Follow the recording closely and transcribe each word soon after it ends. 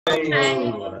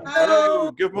Hello.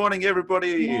 Hello. Good morning,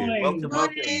 everybody. Morning. Welcome.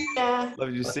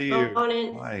 Lovely to see you.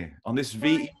 Morning. Hi. On this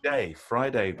VE Day,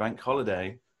 Friday, bank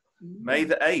holiday, May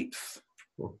the 8th.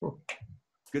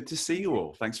 Good to see you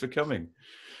all. Thanks for coming.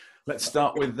 Let's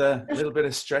start with a little bit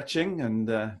of stretching and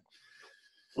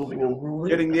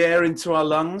getting the air into our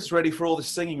lungs, ready for all the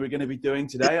singing we're going to be doing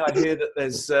today. I hear that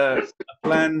there's a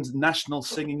planned national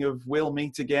singing of We'll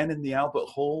Meet Again in the Albert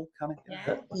Hall.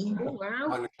 Yeah. Oh,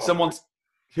 wow. Someone's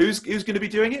who's going to be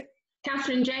doing it?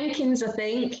 Catherine Jenkins, I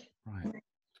think. Right.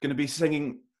 She's going to be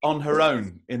singing on her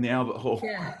own in the Albert Hall.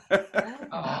 Yeah.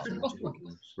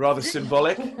 Rather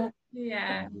symbolic.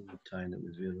 Yeah.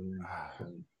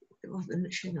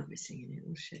 She'll not be singing it,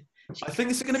 will she? I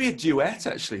think it's going to be a duet,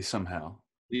 actually, somehow.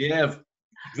 Yeah,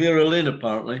 Vera Lynn,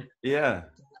 apparently. Yeah.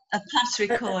 A past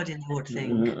recording, I would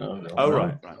think. Oh,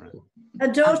 right.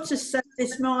 Her daughter said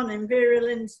this morning, Vera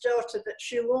Lynn's daughter, that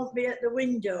she won't be at the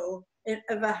window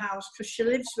of her house because she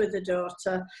lives with her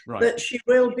daughter, but she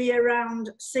will be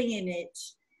around singing it.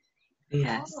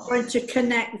 Yes. Going to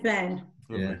connect then.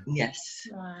 Yeah. Yes.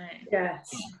 Right. Yes.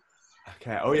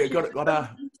 Okay. Oh, yeah, got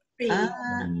a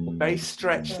bass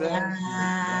stretch there.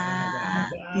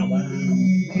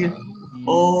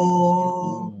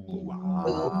 Oh.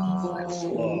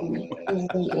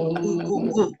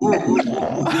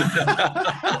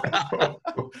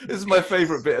 This is my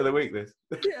favourite bit of the week, this.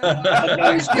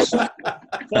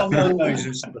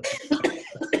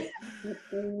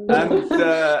 And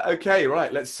okay,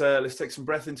 right, let's take some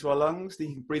breath into our lungs,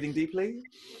 breathing deeply.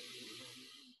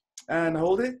 And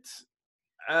hold it.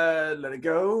 Let it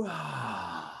go.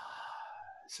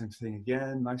 Same thing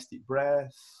again, nice deep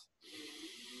breath.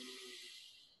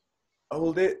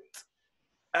 Hold it.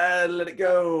 Let it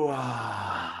go.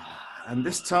 And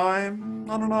this time,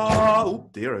 oh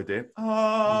dear, oh dear.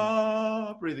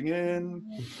 Breathing in.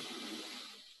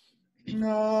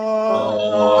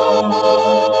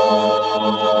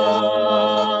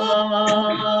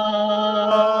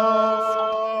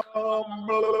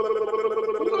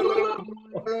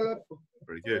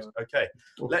 Very good. Okay,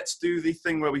 let's do the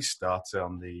thing where we start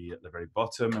on the at the very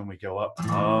bottom and we go up,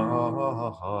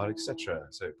 etc.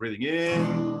 So breathing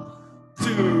in,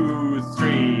 2,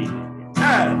 3,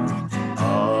 and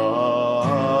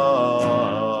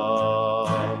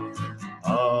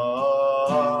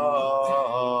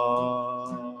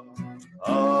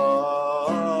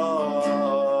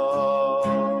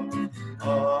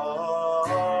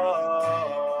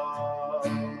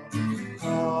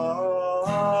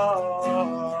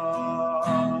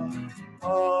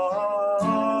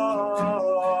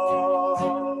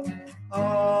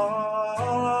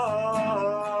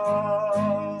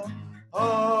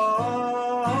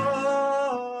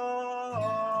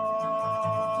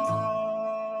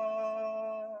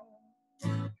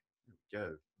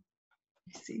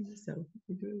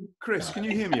Chris, can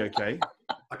you hear me okay?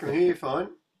 I can hear you fine.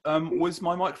 Was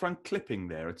my microphone clipping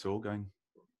there at all? Going?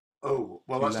 Oh,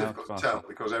 well, that's difficult to fast. Tell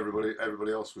because everybody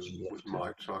else was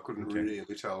mic'd, so I couldn't really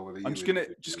tell whether you. I'm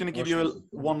just gonna give you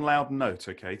one loud note,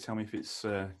 okay? Tell me if it's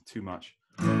too much.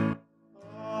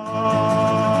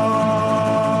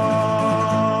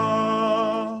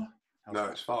 No,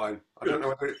 it's fine. I don't know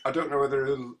whether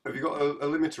have you got a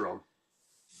limiter on?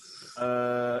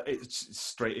 It's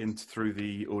straight in through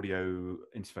the audio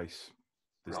interface.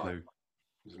 There's no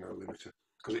limiter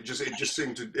because it just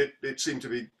seemed to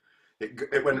be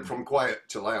it went from quiet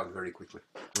to loud very quickly.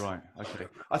 Right. Okay.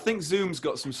 I think Zoom's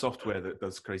got some software that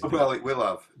does crazy things. Well, it will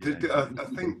have. Yeah. I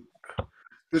think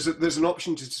there's an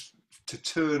option to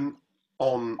turn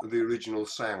on the original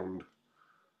sound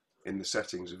in the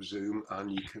settings of Zoom,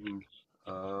 and you can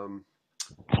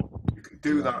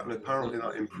do that, and apparently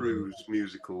that improves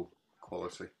musical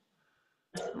quality.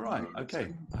 Right.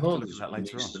 Okay. I'll look at that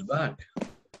later on. Back.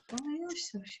 Oh my gosh,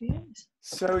 so she is.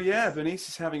 So yeah, Bernice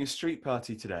is having a street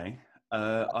party today.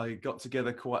 I got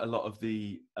together quite a lot of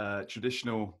the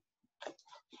traditional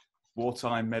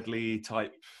wartime medley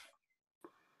type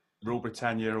Rule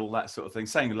Britannia, all that sort of thing.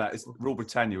 Saying that, Rule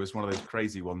Britannia was one of those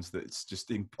crazy ones that's just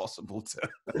impossible to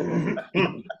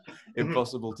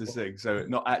sing. So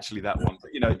not actually that one,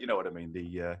 but you know what I mean.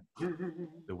 The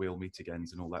We'll Meet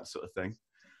Agains and all that sort of thing.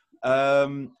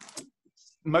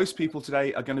 Most people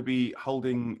today are going to be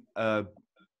holding a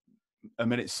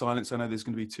minute's silence. I know there's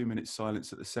going to be 2 minutes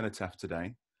silence at the cenotaph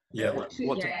today. Yeah.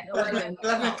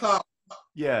 11 o'clock.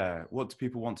 Yeah. What do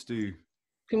people want to do?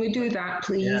 Can we do that,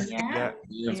 please? Yeah.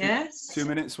 Yes. 2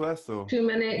 minutes worth, or 2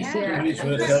 minutes. Yeah. 2 minutes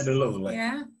worth, that'd be lovely.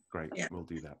 Yeah. great. Yeah. We'll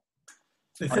do that.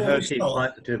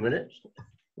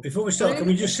 Before we start, can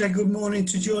we just say good morning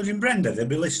to George and Brenda? They'll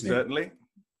be listening. Certainly.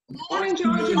 Morning,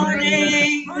 George.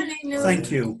 Morning. Thank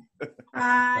you.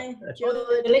 Hi, George.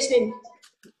 Listening.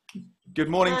 Good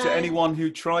morning to Hi. anyone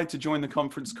who tried to join the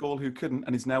conference call who couldn't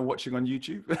and is now watching on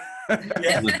YouTube.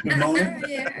 Yeah, good morning.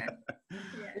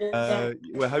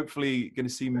 We're hopefully going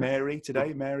to see Mary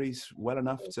today. Mary's well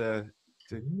enough to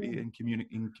be in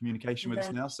communication with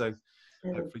us now, so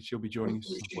hopefully she'll be joining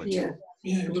us at some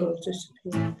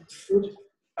point.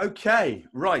 Okay,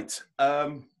 right.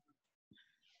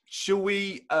 Shall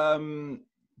we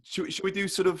do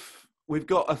sort of? We've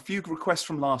got a few requests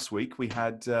from last week. We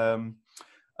had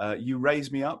 "You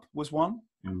Raise Me Up" was one.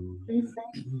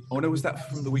 Oh no, was that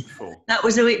from the week before? That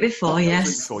was the week before,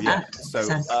 yes. The week before, yeah. So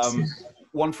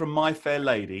one from "My Fair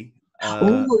Lady."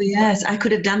 Oh yes, I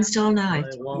could have danced all night.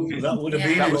 That would have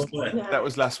been lovely. That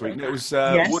was last week. And it was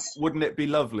Yes. Wouldn't It Be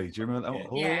Lovely? Do you remember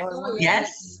that one? Yeah.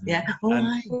 Yes, yeah. Oh,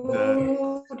 And,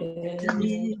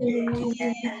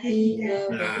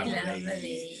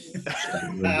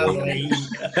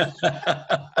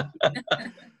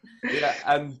 yeah,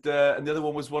 and the other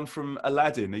one was one from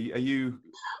Aladdin. Are you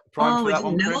primed for we that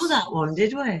one, didn't know Chris? that one,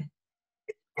 did we?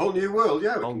 Whole New World,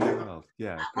 yeah. Whole New World,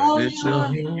 yeah. Great. Oh, It's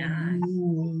yeah.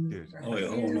 Good. Oh,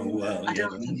 no, well, I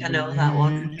don't think I know that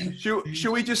one.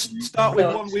 Shall we just start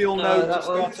with one we all know to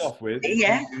start off with?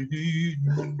 Yeah.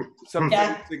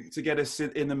 Something to get us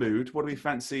in the mood. What do we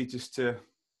fancy just to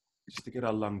get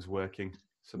our lungs working?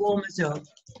 Something. Warm us up.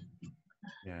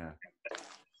 Yeah.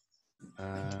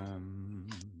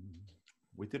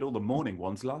 We did all the morning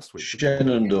ones last week.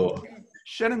 Shenandoah.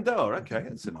 Shenandoah, okay,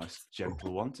 that's a nice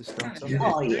gentle one to start off.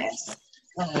 Oh, yes.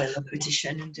 Oh, I love it to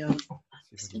Shenandoah.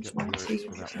 See if I can get the lyrics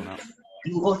for that one up.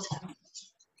 Water.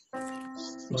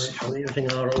 Right, are we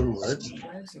using our own words?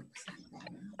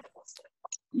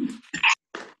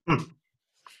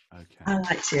 Okay. I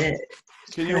like to.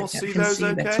 Can you all see those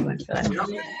okay?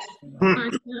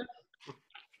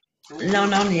 No,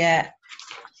 none yet.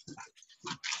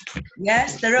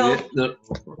 Yes, they're all.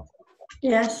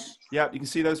 Yes. Yeah, you can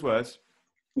see those words.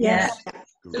 Yes.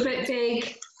 Good. A bit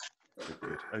big.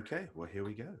 Good. Okay, well, here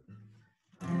we go.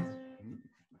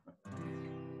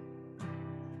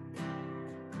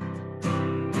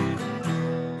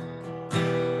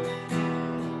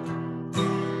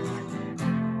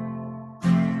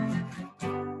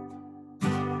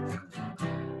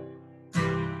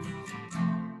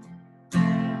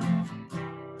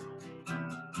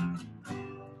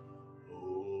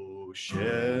 Oh,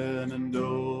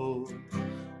 Shenandoah,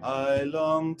 I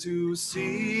long to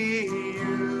see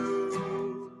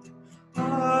you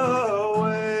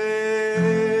away,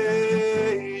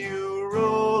 you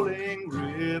rolling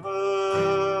river.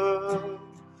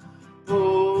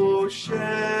 Oh,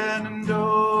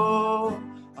 Shenandoah,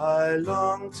 I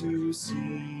long to see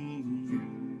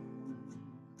you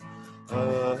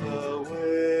away.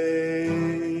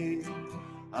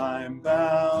 I'm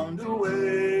bound away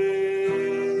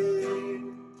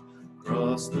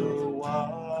across the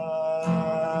wide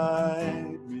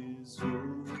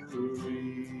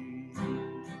Missouri.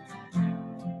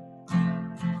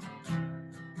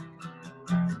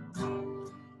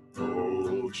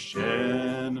 Oh,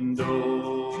 Shenandoah,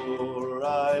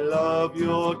 I love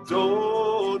your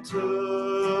daughter.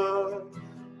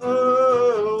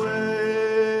 Away,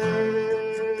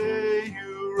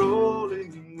 you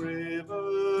rolling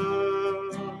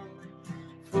river.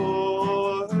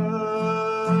 For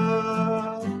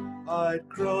her, I'd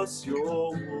cross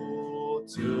your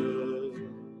waters.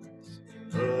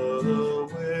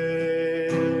 Away,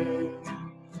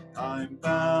 I'm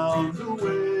bound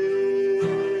away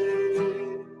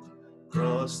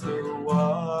across the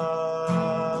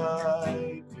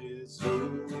wide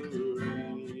Missouri.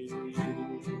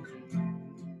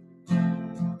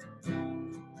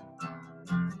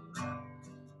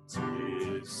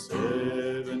 'Tis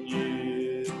 7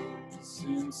 years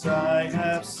since I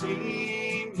have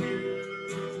seen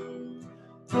you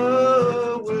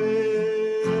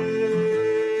away,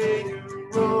 you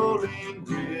rolling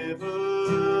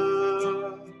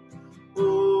river.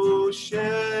 Oh,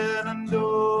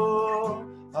 Shenandoah,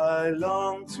 I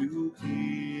long to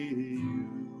hear you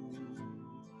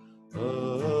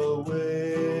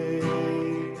away.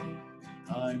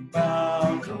 I'm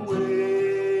bound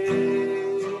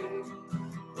away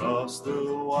across the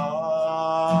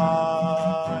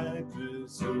wide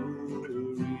Missouri.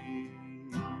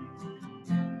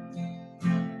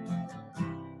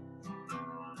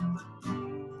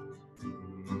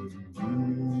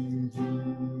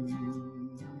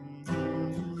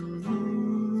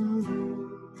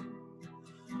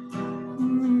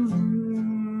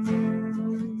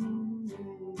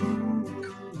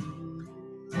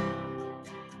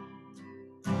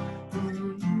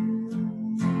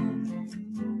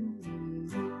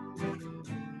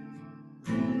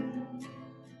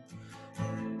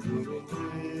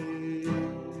 away.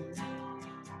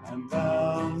 I'm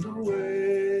bound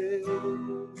away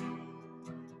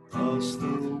across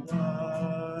the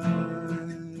wide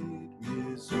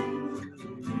Missouri.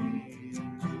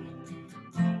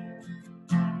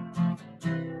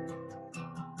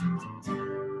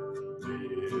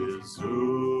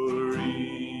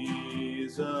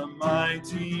 Missouri's a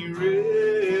mighty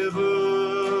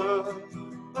river,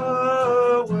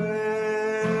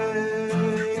 away,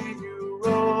 you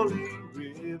rolling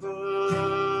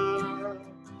river.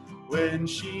 When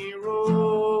she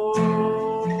rolls,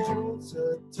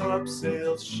 her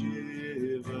topsails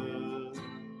shiver.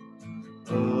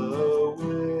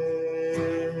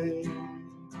 Away,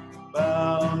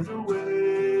 bound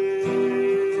away,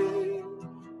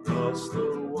 across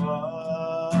the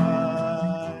wide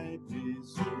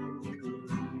Missouri.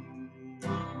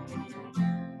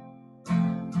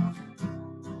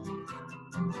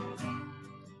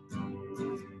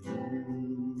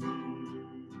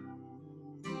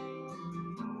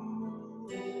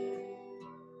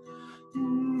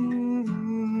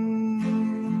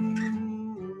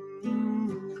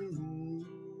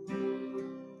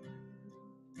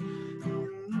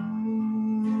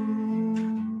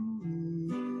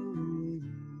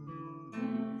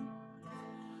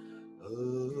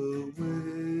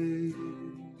 Away,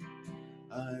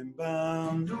 I'm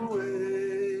bound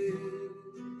away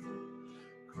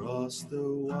across the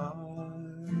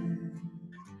wide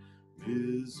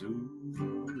Missouri.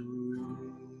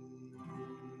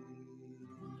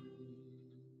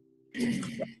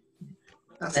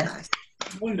 That's nice.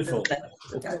 Wonderful.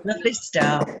 Lovely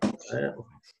start.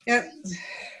 Yep.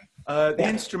 The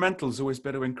instrumental's always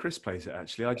better when Chris plays it,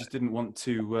 actually. I just didn't want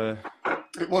to...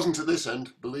 It wasn't to this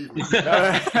end, believe me.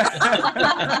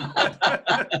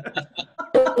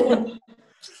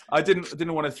 I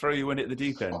didn't want to throw you in at the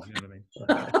deep end, you know what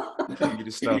I mean? You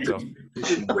just start off.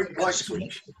 Quick light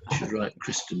switch. Should write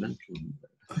Christamental.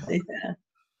 Yeah.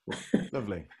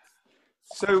 Lovely.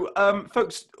 So,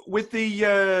 folks, with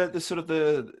the sort of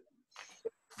the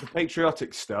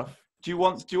patriotic stuff, do you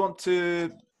want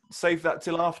to save that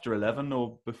till after 11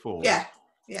 or before? Yeah.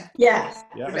 Yeah. Yeah,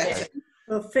 Yeah. Okay. Okay.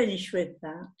 we'll finish with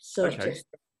that. So Okay.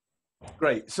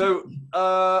 Great. So,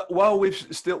 while we're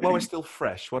still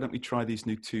fresh, why don't we try these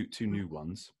two new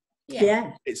ones?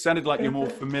 yeah. It sounded like you're more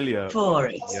familiar. For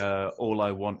it. All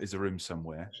I Want Is a Room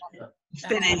Somewhere.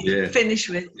 Finish. Yeah. Finish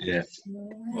with. Yeah.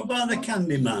 What about the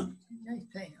Candyman?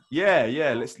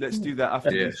 Yeah. Let's do that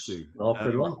after Yes. these two. Oh,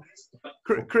 good one.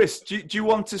 Chris, do you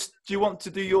want to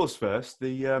do yours first?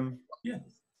 The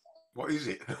What is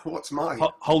it? What's mine?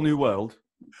 Whole New World.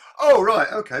 Oh, right.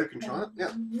 Okay, we can try it.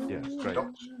 Yeah. Yeah, great.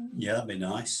 Yeah, that'd be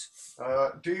nice.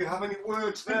 Do you have any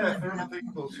words there for other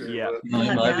people to? Yeah. No,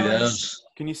 maybe ours.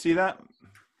 Can you see that?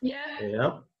 Yeah.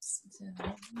 Yeah.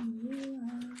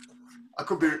 I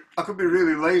could be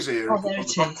really lazy here. Oh, and there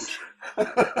put it the is.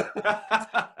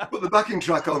 Put the backing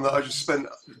track on that I just spent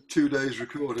 2 days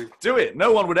recording. Do it.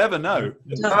 No one would ever know.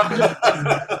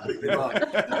 I think they might.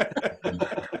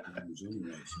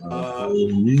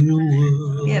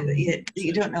 Yeah, but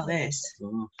you don't know this.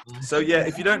 So yeah,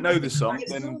 if you don't know the song,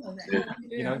 then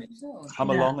hum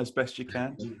along as best you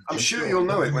can. I'm sure you'll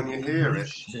know it when you hear it.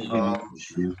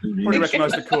 Probably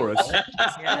recognise the chorus.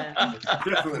 Yeah.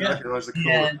 Definitely recognise the chorus.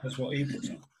 Yeah. That's what he puts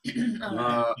on.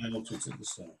 Uh, I noted at the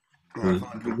start. Right, I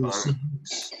can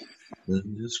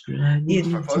You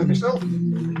find it myself.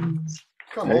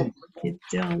 Come on. You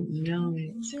don't know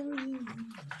it.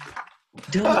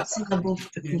 Don't sing above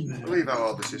the chorus. Believe how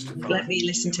hard this is to Let find. me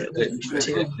listen to it.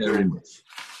 Too.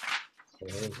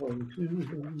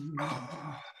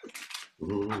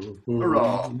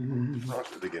 Hurrah! Right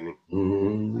at the beginning.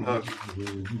 No.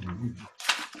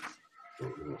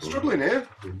 Struggling here.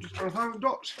 Just trying to find the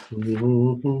dots.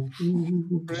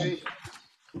 3.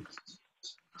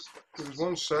 There's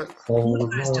 1 sec.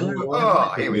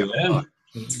 Ah, here we are. Right.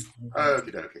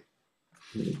 Okie dokie.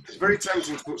 It's very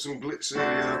tempting to put some glitzy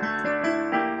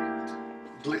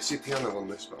piano on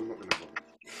this, but I'm not going to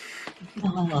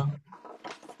bother.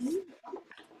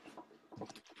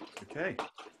 Okay.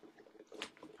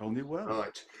 Whole New World.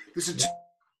 Right. This is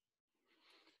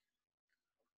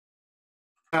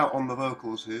out on the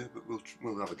vocals here, but we'll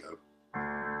have a go.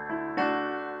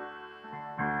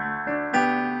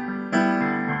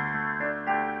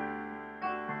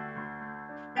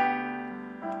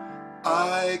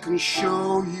 I can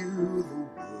show you the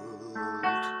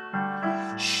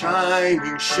world,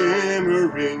 shining,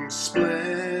 shimmering,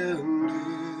 splendid.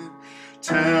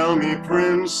 Tell me,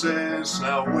 princess,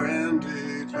 now when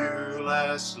did you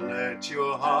last let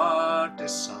your heart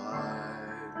decide?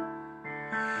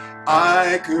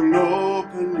 I can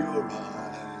open your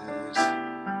eyes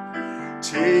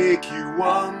take you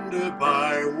wonder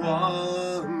by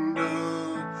wonder,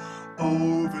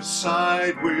 over,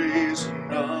 sideways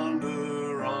and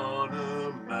under, on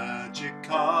a magic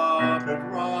carpet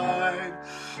ride,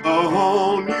 a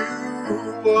whole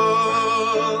new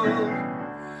world,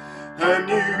 a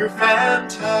new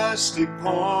fantastic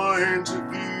point of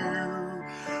view.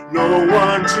 No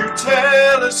one to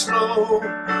tell us no,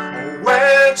 or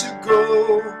where to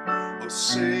go, or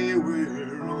say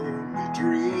we're only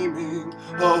dreaming.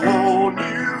 A whole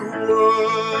new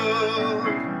world,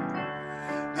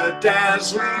 a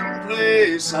dazzling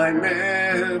place I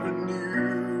never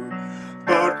knew.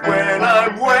 But when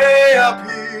I'm way up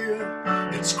here,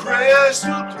 it's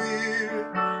crystal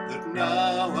clear that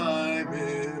now I'm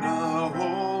in a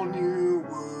whole new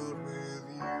world with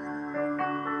you.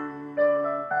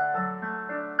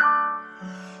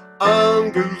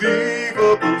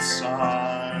 Unbelievable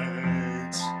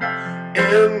sights,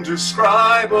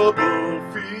 indescribable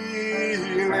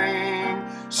feeling,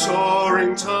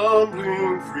 soaring,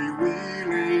 tumbling,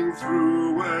 freewheeling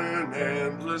through an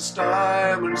endless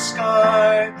diamond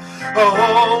sky, a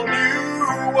whole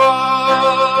new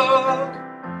world,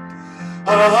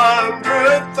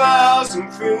 100,000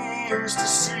 things to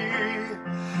see.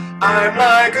 I'm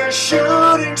like a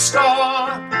shooting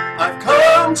star, I've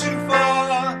come too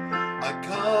far, I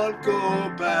can't go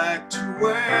back to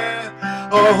where.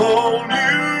 A whole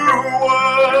new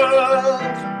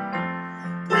world,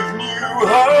 with new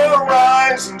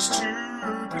horizons to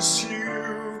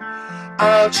pursue.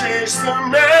 I'll chase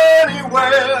them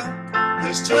anywhere,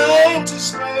 there's time to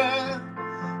spare.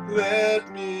 Let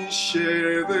me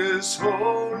share this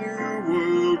whole new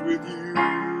world with you.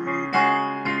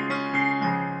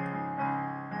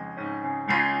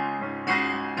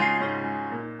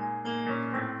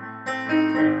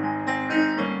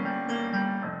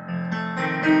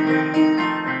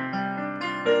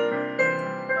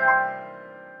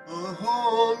 A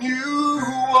whole new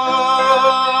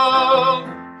world,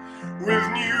 with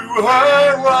new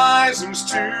horizons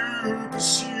to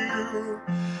pursue.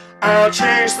 I'll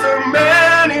chase them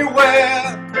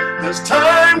anywhere, there's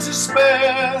time to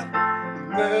spare.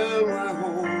 And then we're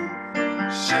home,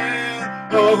 share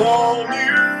a whole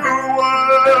new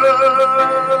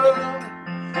world.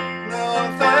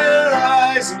 No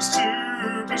horizons to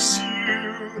pursue.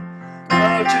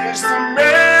 I'll chase them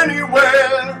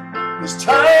anywhere, there's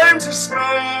time to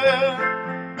spare.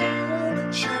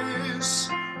 Chase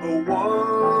a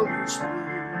wondrous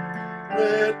world,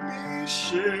 let me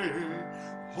share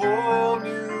a whole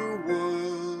new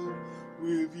world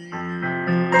with you.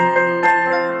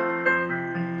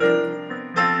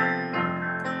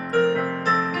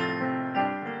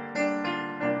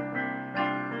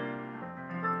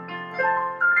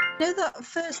 You know that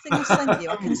first thing I sent you?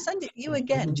 I can send it you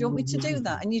again. Do you want me to do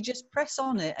that? And you just press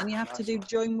on it and you have to do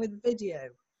join with video.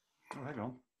 Oh, hang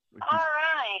on. All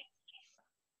right.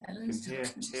 We can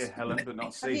hear Helen, but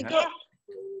not see her. Got,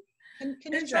 can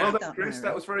you try Well that, done, Chris. Mary?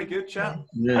 That was very good, chap.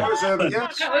 Yeah. That was,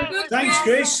 yes. Thanks,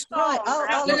 Chris. Right,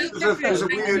 I'll There's a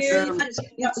weird, That's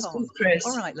good, Chris.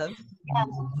 All right, love.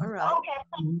 All right. Okay.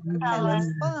 Okay, love.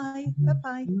 Bye.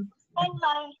 Bye-bye.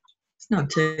 Bye-bye. It's not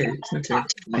too. It's not too.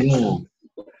 Yeah.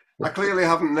 I clearly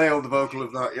haven't nailed the vocal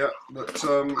of that yet, but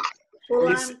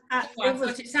Well, It's-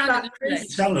 it sounded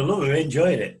It sounded lovely. I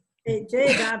enjoyed it. It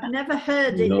did. I've never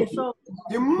heard it No. before.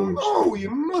 you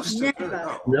must have heard Never.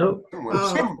 that. No.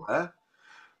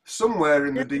 Somewhere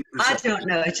in the deep I recesses. don't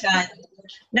know it.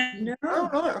 No. No. Oh,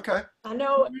 right, okay. I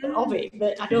know of it,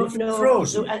 but I don't know,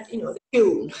 Frozen. the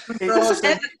tune.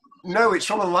 No, it's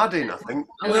from Aladdin, I think.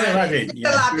 Well, I did,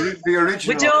 yeah. The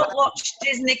original. We don't watch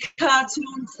Disney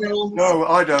cartoon films. No,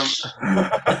 I don't.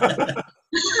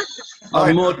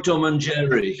 I'm more Tom and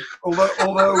Jerry. Although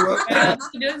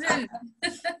He doesn't.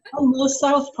 Oh, more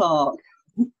South Park.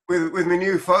 with my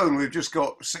new phone, we've just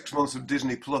got 6 months of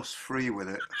Disney Plus free with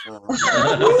it. So Oh,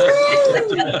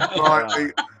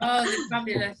 they're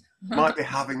fabulous. might be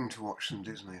having to watch some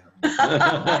Disney. You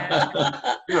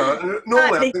know,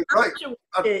 normally I think great.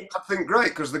 I think great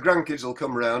because the grandkids will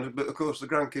come round, but of course the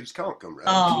grandkids can't come round.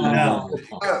 Oh.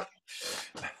 No.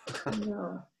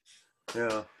 No.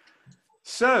 Yeah.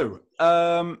 So,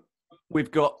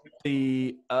 we've got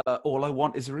the All I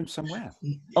Want Is a Room Somewhere.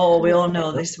 Oh, we all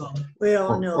know this one. We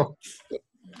all know.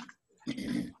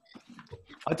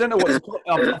 I don't know what to call it.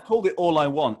 I've called it All I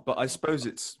Want, but I suppose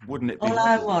it's, wouldn't it be? All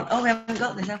I Want. Oh, we haven't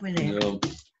got this, have we, Nick? No.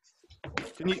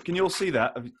 Can you all see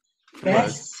that?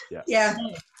 Yes. Yeah. Yeah.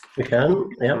 We can,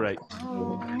 yeah. Great.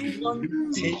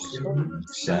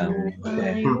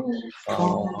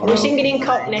 Are we singing in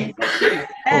Cockney?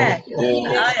 Yeah,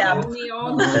 I am.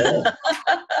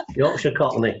 Yorkshire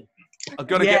Cockney. I've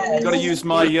got to Yes. got to use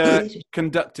my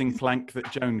conducting plank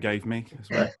that Joan gave me as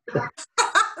well.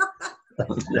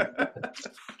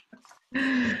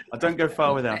 I don't go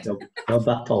far without it. A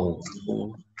baton.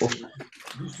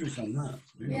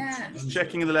 Yeah. Just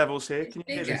checking the levels here. Can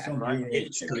you hear this? Bigger. Right. You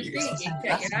take your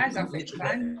eyes off it,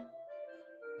 man.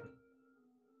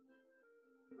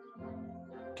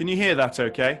 Can you hear that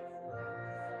okay?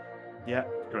 Yeah,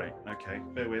 great. Okay,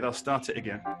 bear with. I'll start it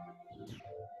again.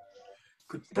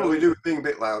 Could probably do it being a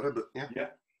bit louder, but yeah. Yeah.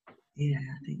 Yeah,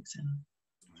 I think so.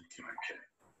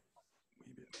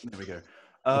 There we go.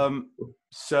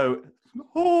 So,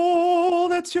 oh,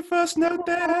 that's your first note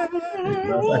there. And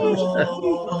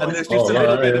there's just a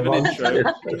little bit of an intro.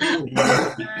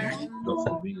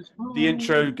 The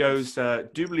intro goes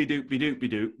doobly doopy doopy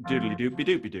doop, doodly doopy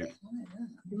doopy doop.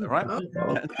 All right?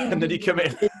 And then you come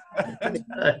in.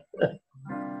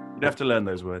 You'd have to learn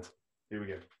those words. Here we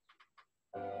go.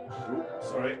 Ooh,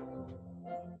 sorry.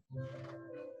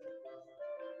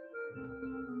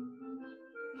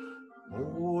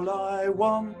 All I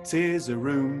want is a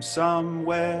room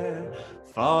somewhere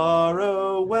far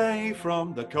away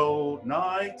from the cold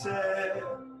night air,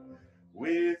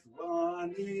 with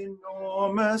one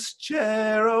enormous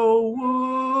chair.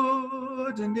 Oh,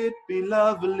 wouldn't it be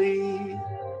lovely?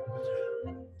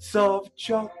 Lots of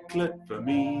chocolate for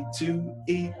me to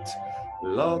eat,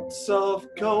 lots of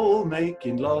coal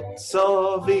making lots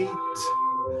of eat.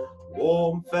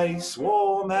 Warm face,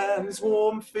 warm hands,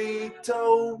 warm feet.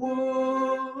 Oh,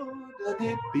 wouldn't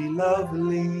it be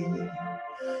lovely?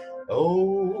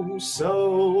 Oh, so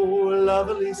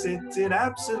lovely, sitting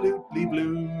absolutely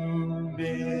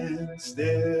blooming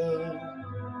still.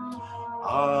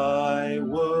 I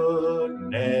would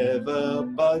never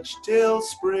budge till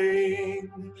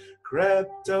spring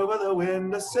crept over the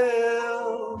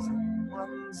windowsill,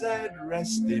 someone's head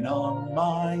resting on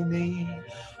my knee,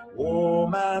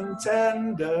 warm and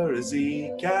tender as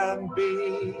he can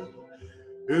be,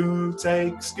 who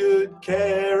takes good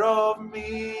care of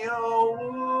me.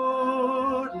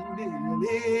 Oh, wouldn't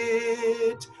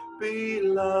it be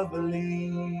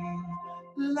lovely,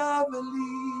 lovely,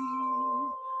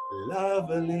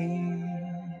 lovely,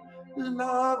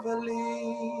 lovely,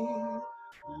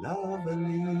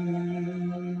 lovely.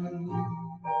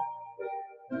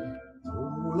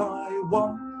 All I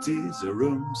want is a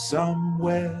room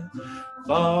somewhere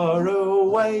far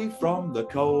away from the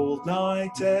cold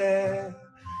night air,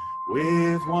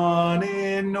 with one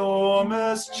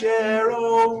enormous chair.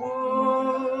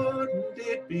 Oh, wouldn't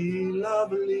it be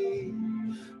lovely?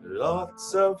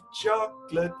 Lots of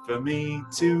chocolate for me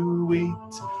to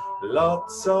eat,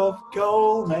 lots of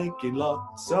coal making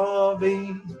lots of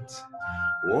eat.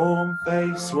 Warm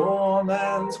face, warm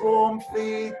hands, warm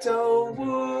feet. Oh,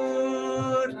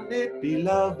 wouldn't it be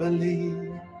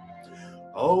lovely?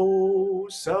 Oh,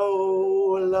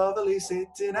 so lovely,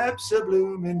 sitting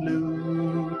abso-bloomin'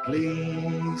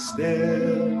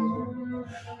 still.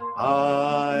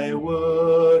 I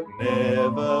would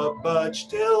never budge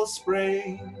till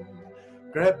spring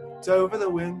crept over the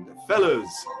window.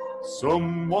 Fellas,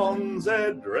 someone's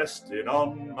head resting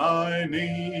on my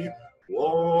knee,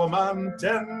 warm and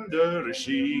tender as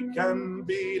she can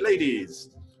be. Ladies,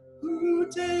 who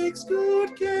takes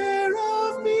good care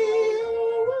of me?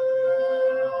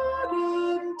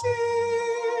 Wouldn't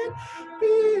it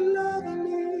be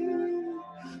lovely,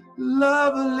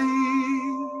 lovely,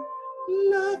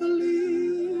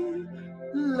 lovely,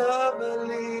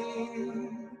 lovely?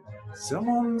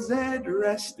 Someone's head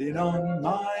resting on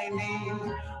my knee,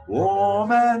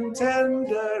 warm and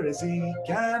tender as he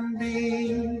can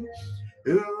be,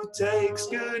 who takes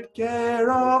good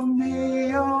care of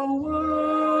me.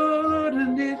 Oh,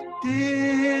 wouldn't it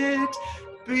be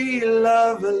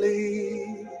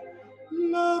lovely,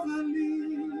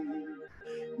 lovely,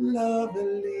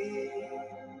 lovely,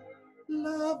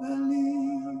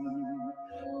 lovely,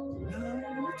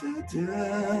 wouldn't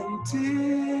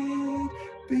it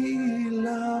be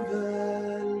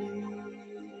lovely?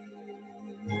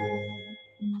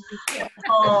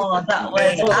 Oh, that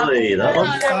was Lovely, that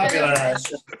was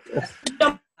fabulous.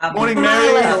 Morning, My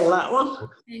Mary. level, that one.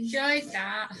 Enjoyed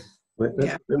that.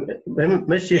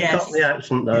 Miss your Yes. Cockney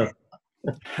accent though.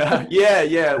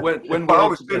 Yeah. When Well, I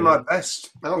was doing my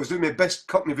best. I was doing my best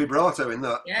Cockney vibrato in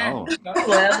that. Yeah. Oh.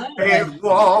 well. With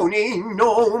one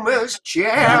enormous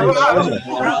chair. Wouldn't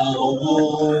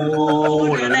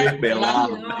it be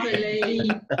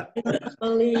lovely?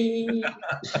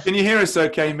 Can you hear us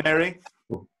okay, Mary?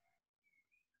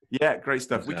 Yeah, great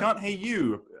stuff. We can't hear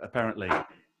you, apparently. I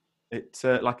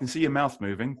can see your mouth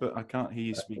moving, but I can't hear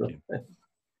you speaking.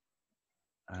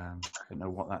 Don't know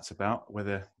what that's about,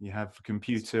 whether you have a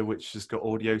computer which has got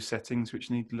audio settings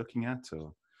which need looking at,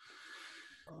 or...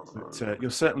 But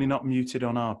you're certainly not muted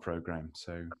on our program.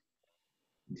 So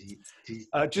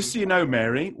just so you know,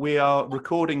 Mary, we are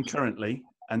recording currently,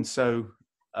 and so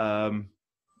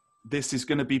this is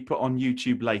going to be put on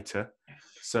YouTube later.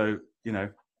 So, you know,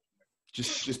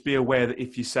 just be aware that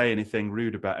if you say anything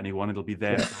rude about anyone, it'll be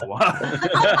there for a while.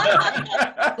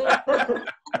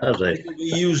 It'll be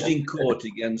used in court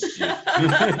against you.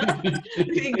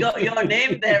 We got your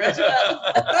name there as well.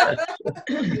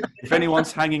 If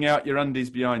anyone's hanging out your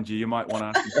undies behind you, you might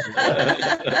want to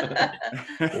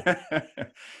ask them.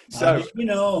 So, you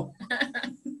know,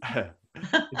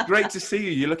 it's great to see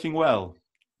you. You're looking well.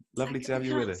 Lovely to have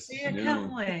you with us. See you,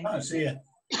 can't we? I see you.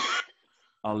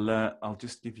 I'll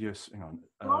just give you a... Hang on.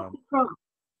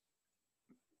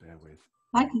 Bear with.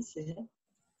 I can see it.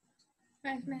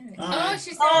 Where's Mary? Hi. Oh,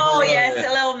 she's Oh, yes.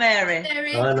 Hello, Mary.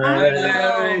 Mary. Hi,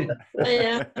 Mary.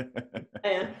 Yeah.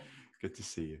 Yeah. Good to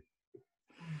see you.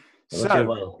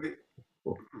 Looking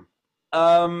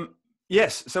So,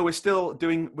 yes, so we're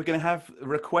going to have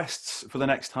requests for the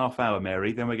next half hour,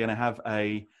 Mary. Then we're going to have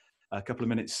a couple of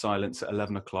minutes silence at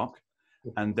 11 o'clock.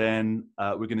 And then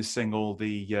we're going to sing all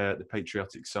the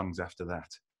patriotic songs after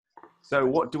that. So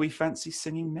what do we fancy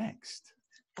singing next?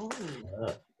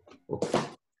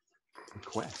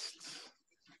 Requests.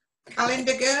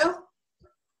 Calendar Girl.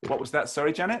 What was that?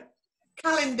 Sorry, Janet?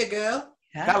 Calendar Girl.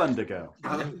 Calendar Girl.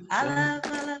 I love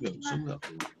Calendar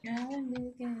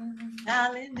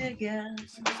Girl.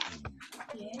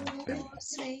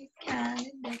 Sweet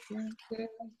Calendar Girl.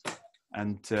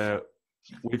 And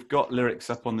we've got lyrics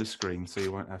up on the screen, so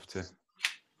you won't have to...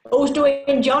 Who's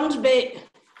doing John's bit?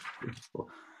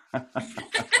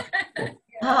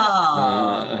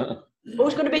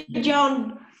 Who's going to be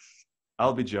John?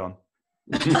 I'll be John.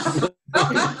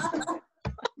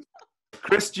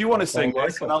 Chris, do you want to sing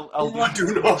this? And I'll do I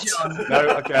do not. No,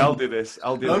 okay, I'll do this.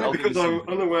 I'll do Only I'll do because this. I'm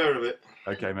unaware of it.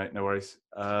 Okay, mate, no worries.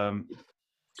 Can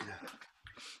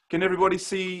everybody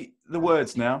see the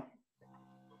words now?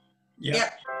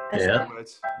 Yeah. Yeah.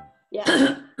 Words?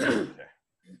 Yeah.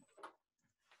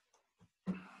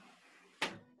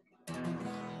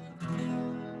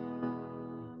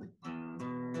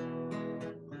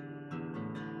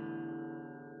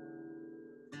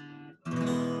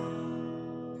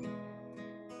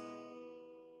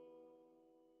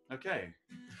 Okay.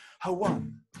 A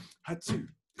one, a two,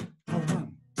 a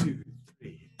 1, 2,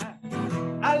 3.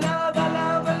 I love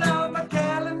my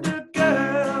calendar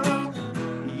girl.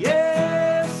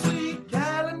 Yeah, sweet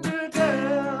calendar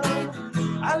girl.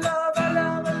 I love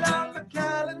my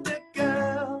calendar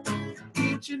girl.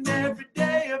 Each and every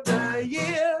day of the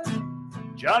year.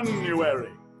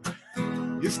 January,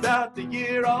 you start the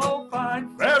year all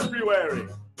fine. February,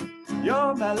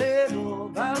 you're my little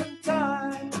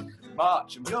Valentine.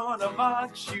 March, I'm gonna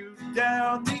march you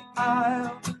down the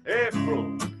aisle.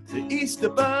 April, the Easter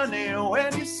bunny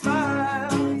when you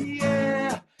smile.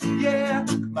 Yeah, yeah,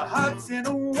 my heart's in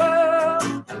a whirl. I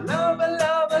love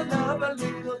a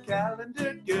little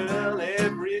calendar girl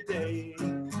every day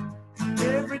of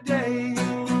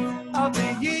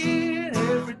the year,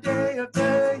 every day of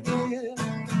the year.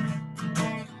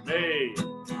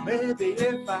 Maybe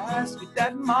if I ask you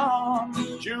that, Mom.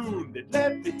 June, they'd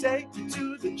let me take you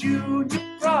to the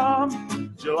junior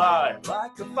prom. July,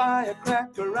 like a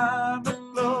firecracker, I'm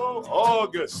aglow.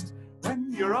 August,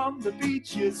 when you're on the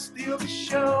beach, you steal the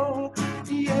show.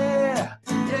 Yeah,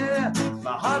 yeah,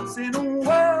 my heart's in a whirl.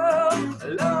 I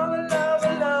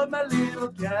love my little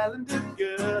calendar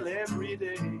girl every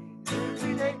day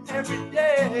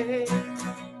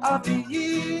of the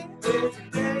year, every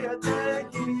day of the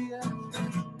year.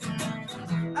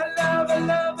 I love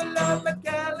my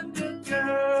calendar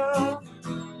girl.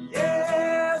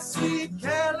 Yeah, sweet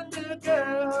calendar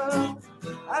girl.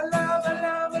 I love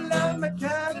my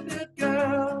calendar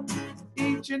girl.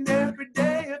 Each and every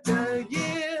day of the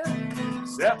year.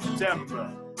 September,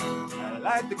 I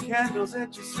light the candles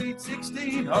at your sweet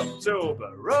 16.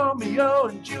 October, Romeo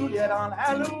and Juliet on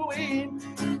Halloween.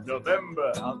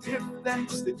 November, I'll give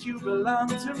thanks that you belong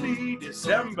to me.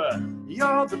 December,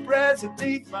 you're the present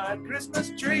beneath my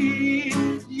Christmas tree.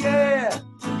 Yeah,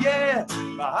 yeah,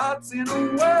 my heart's in a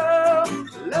whirl.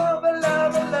 Love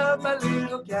my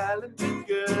little calendar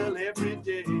girl every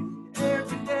day.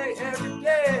 Every day, every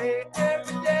day,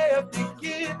 every day of the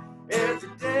year, every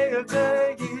day of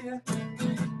the year.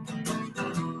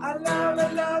 I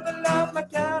love my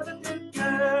calendar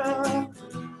girl.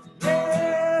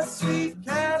 Yeah, sweet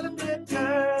calendar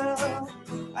girl.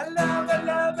 I love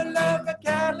my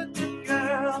calendar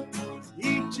girl.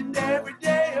 Each and every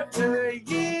day of the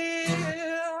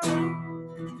year.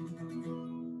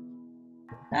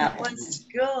 That was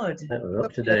good. That was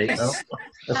up to date.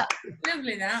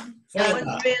 Lovely that. That was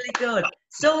really good.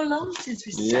 So long since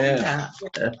we sang that.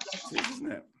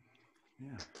 Isn't it?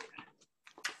 Yeah.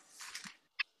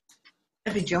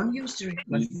 Maybe John used to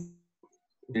request.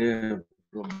 Yeah.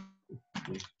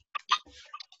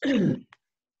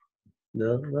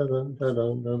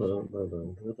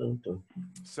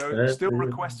 So still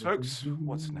requests, folks.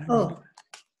 What's next? Oh.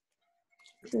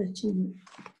 13.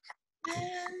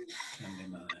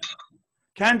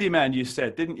 Candyman, you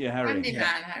said, didn't you, Harry? Candyman,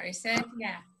 Harry said,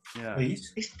 yeah. Yeah.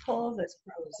 Please. It's Paul that's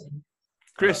frozen.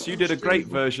 Chris, you did a great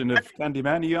version of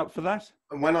Candyman. Are you up for that?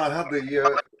 And when I had the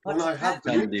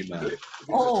Candyman.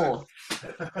 Oh.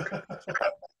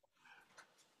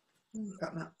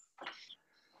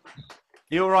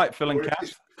 You all right, Phil and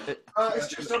Kath? It's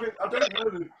just, I don't know.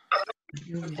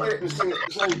 Play it and sing it at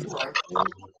the same time.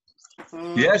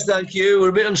 Yes, thank you. We're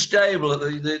a bit unstable at the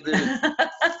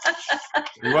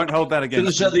We won't hold that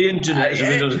against you. The internet.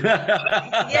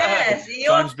 Yes,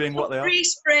 times being what they are.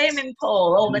 Freeze framing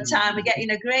Paul all the time. We're getting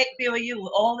a great view of you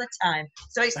all the time.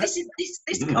 So it's this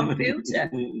computer.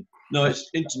 No, it's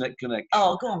internet connect.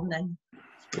 Oh, go on then.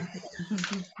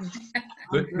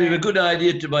 It'd be a good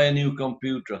idea to buy a new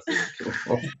computer, I think.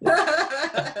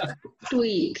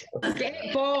 Sweet.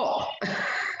 Get bought.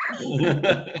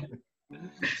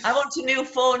 I want a new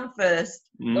phone first.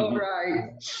 All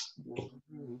right.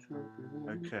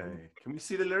 Okay. Can we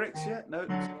see the lyrics yet? No.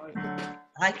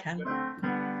 I can.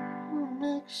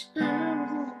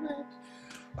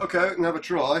 Okay, we can have a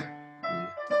try.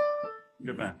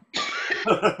 Good man.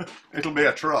 It'll be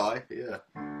a try, yeah.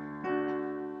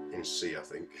 In C, I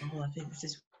think. Oh, I think this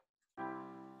is.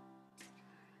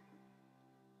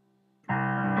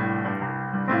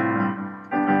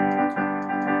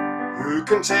 Who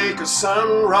can take a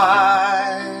sunrise,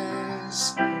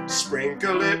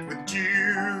 sprinkle it with dew,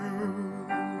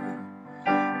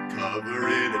 cover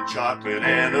it in chocolate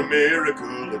and a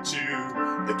miracle or two?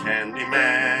 The Candyman,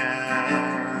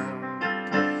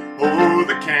 oh,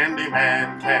 the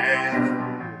Candyman can.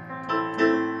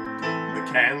 The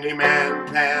Candyman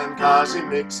can, 'cause he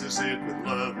mixes it with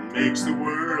love and makes the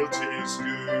world taste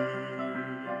good.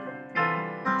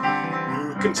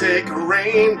 Who can take a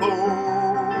rainbow,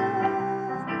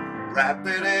 wrap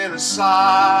it in a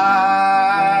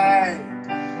sigh,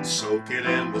 soak it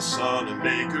in the sun and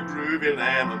make a groovy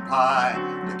lemon pie?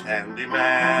 The Candyman,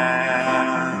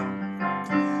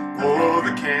 oh,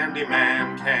 the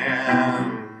Candyman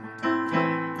can.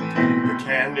 The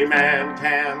Candyman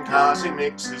can, 'cause he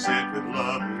mixes it with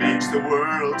love and makes the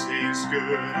world taste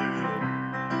good.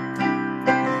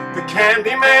 The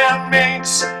Candyman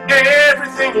makes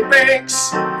everything he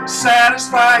makes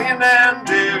satisfying and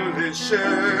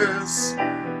delicious.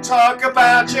 Talk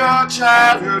about your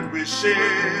childhood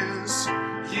wishes.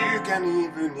 You can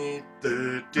even eat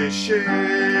the dishes.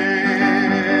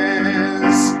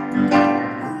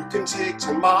 Who can take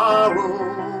tomorrow,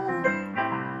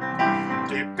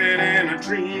 dip it in a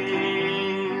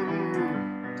dream,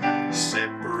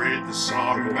 separate the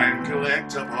sorrow and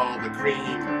collect up all the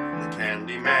cream? The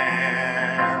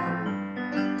Candyman,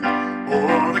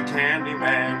 oh, the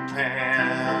Candyman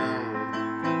can.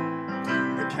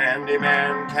 The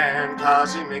Candyman can,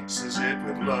 'cause he mixes it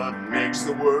with love and makes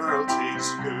the world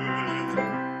taste good.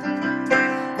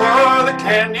 Oh, the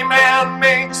Candyman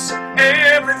makes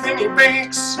everything he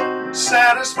bakes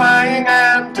satisfying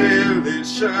and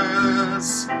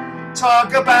delicious.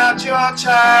 Talk about your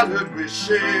childhood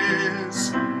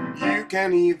wishes. You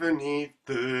can even eat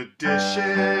the dishes.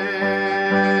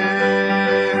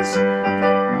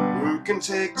 Who can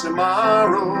take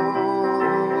tomorrow,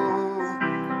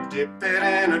 dip it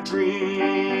in a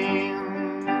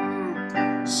dream,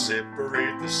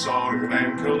 separate the sorrow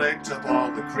and collect up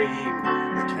all the cream?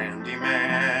 The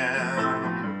Candyman,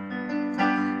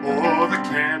 oh, the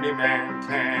Candyman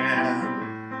can.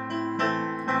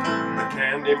 The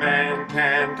Candyman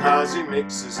can, 'cause he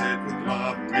mixes it with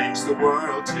love and makes the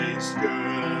world taste good.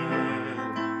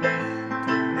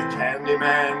 The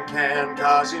Candyman can,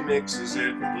 'cause he mixes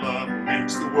it with love and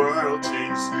makes the world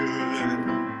taste good.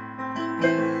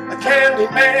 A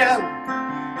Candyman,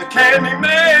 a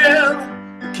Candyman,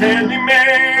 a Candyman,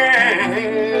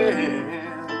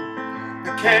 a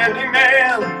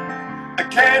Candyman, a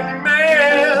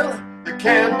Candyman, a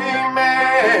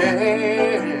Candyman.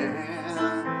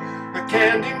 A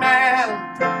Candyman,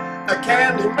 a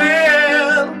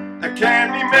Candyman, a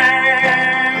Candyman.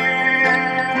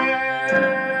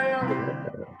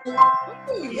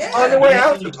 Find a way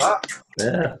out of that.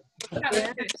 Yeah.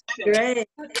 Great.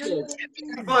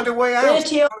 Find a way out.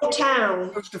 Dirty old town. It's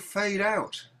supposed to fade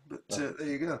out, but there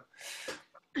you go.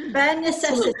 Bare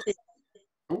necessity.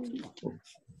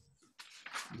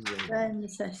 Bare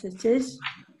necessities.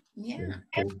 Yeah.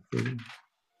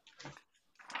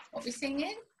 What we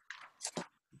singing?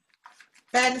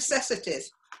 Bare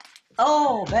necessities.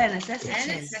 Oh, bare necessities. Bare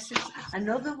necessities.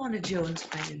 Another one of Joan's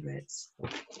favourites.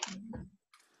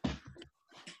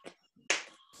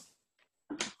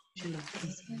 She loves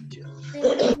this one, Joan.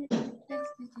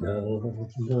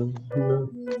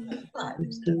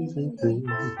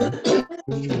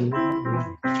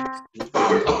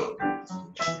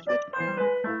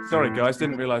 Sorry, guys,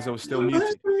 didn't realise I was still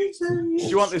muted. Do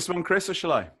you want this one, Chris, or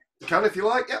shall I? You can if you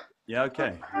like, yep. Yeah,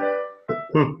 okay.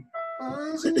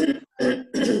 Just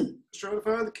trying to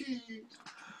find the keys.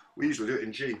 We usually do it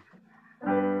in G.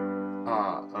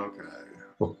 Ah, okay.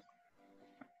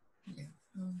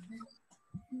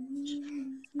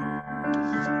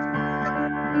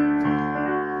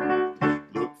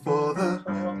 Look for the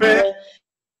bare,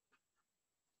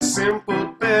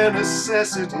 simple bare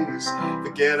necessities.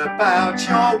 Forget about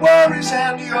your worries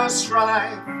and your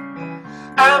strife.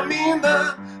 I mean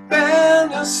the bare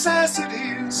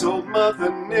necessities, old Mother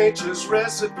Nature's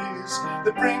recipes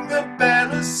that bring the bare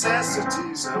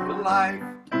necessities of life.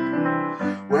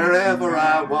 Wherever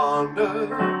I wander,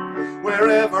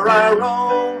 wherever I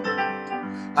roam,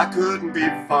 I couldn't be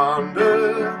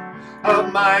fonder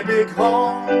of my big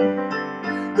home.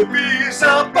 The bees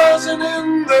are buzzing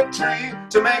in the tree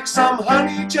to make some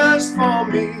honey just for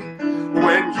me.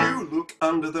 When you look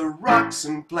under the rocks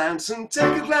and plants and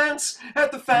take a glance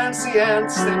at the fancy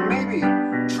ants, then maybe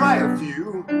try a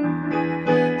few.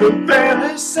 The bare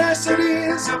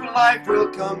necessities of life will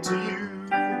come to you.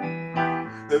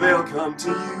 They'll come to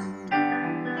you.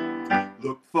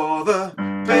 Look for the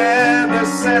bare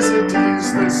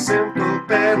necessities, the simple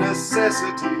bare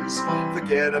necessities.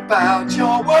 Forget about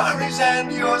your worries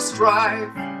and your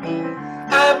strife.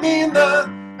 I mean the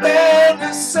bare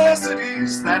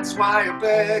necessities, that's why I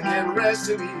beg and rest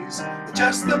at ease.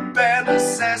 Just the bare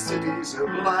necessities of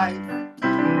life.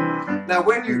 Now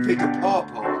when you pick a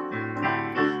pawpaw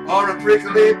or a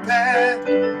prickly pear,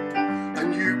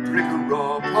 and you prick a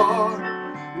raw paw,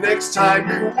 next time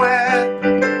beware.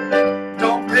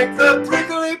 Don't pick the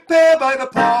prickly pear by the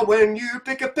paw. When you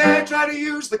pick a pear, try to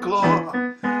use the claw.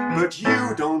 But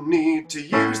you don't need to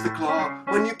use the claw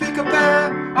when you pick a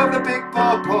pear of the big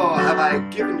pawpaw. Have I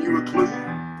given you a clue?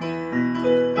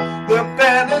 The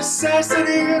bare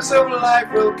necessities of life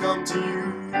will come to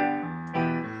you.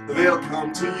 They'll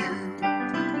come to you.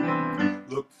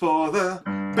 Look for the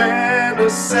bare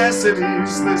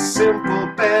necessities, the simple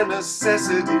bare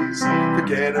necessities.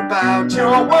 Forget about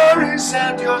your worries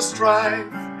and your strife.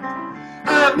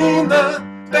 I mean the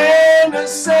bare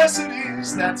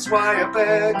necessities, that's why I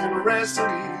beg and rest at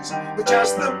ease with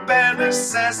just the bare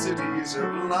necessities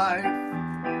of life.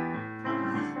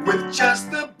 With just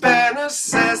the bare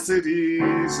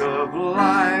necessities of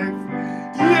life.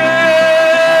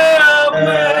 Yeah,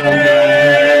 man.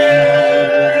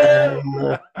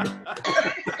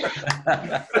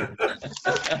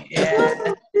 Yeah.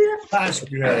 That's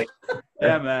great.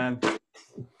 Yeah, man.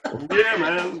 Yeah,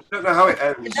 man. Don't know how it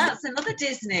ends. That's another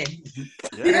Disney.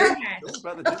 Yeah. All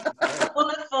about the Disney. Full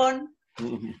of fun.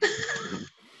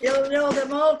 You'll know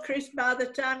them all, Chris, by the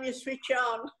time you switch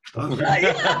on. I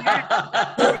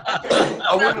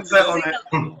wouldn't bet on it.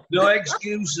 No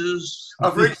excuses.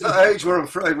 I've reached that age where I'm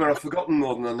afraid where I've forgotten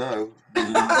more than I know.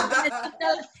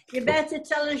 You better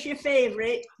tell us your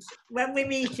favourite when we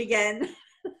meet again.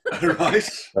 Right.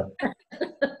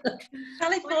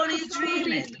 California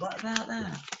Dreaming. What about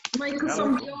that? Michael,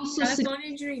 somebody also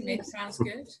California Dreaming sounds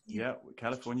good. Yeah,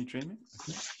 California Dreaming.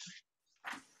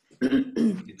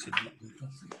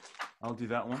 I'll do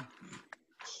that one.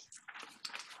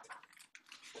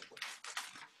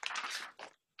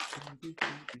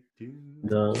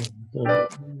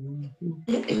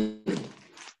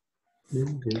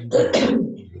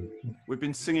 We've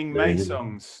been singing May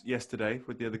songs yesterday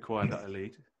with the other choir that I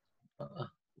lead.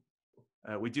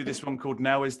 We do this one called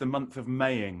 "Now Is the Month of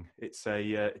Maying." It's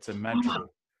a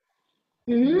madrigal.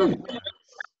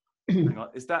 Hang on,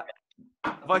 is that?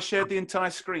 Have I shared the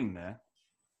entire screen there?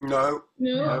 No.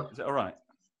 No. Is that all right?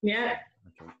 Yeah.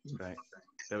 Okay, great.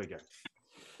 There we go.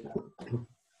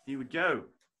 Here we go.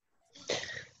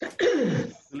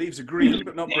 The leaves are green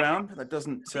but not brown. That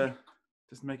doesn't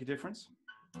make a difference.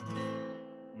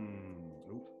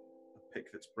 Ooh, a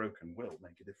pick that's broken will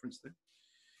make a difference though.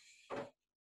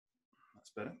 That's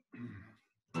better.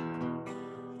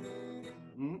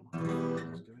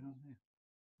 What's going on here?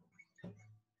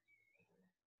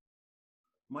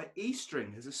 My E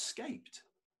string has escaped.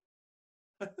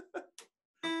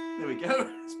 There we go.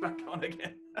 It's back on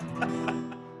again.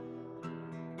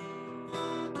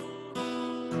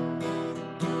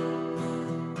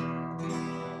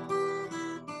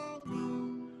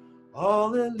 all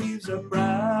the leaves are brown,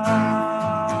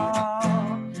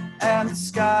 and the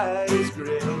sky is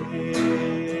gray.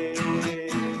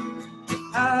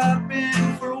 I've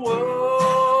been for a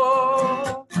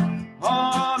walk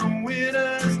on a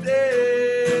winter's day.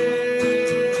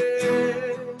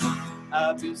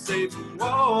 I'd be safe and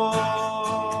warm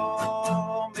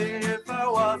if I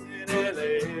was in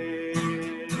LA.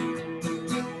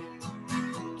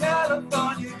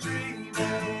 California dreaming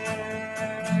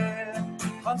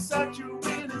on such a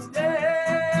winter's day.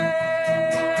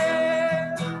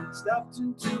 Stopped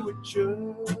into a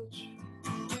church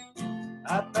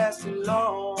I passed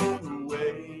along the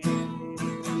way.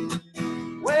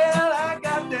 Well, I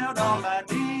got down on my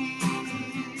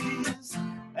knees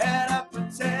and I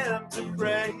pretend to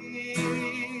pray.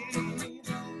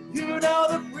 You know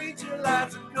the preacher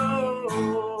lights a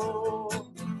cold.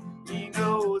 He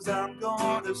knows I'm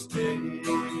gonna stay.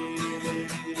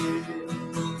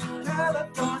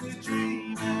 California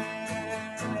dreaming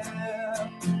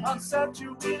on such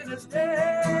a winter's day.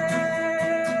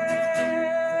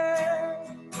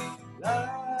 La,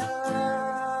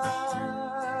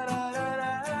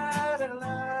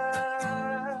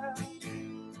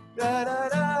 da, da,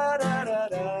 da, da, da,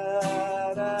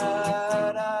 da, da,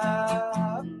 da,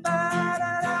 da,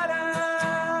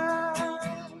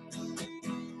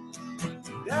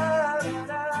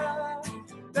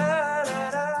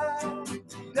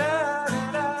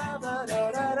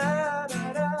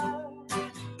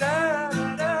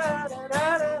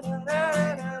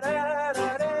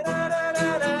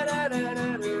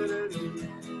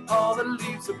 all the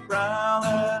leaves are brown,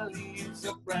 the leaves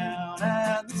are brown,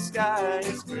 and the sky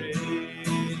is gray.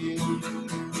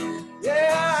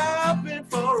 Yeah, I've been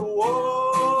for a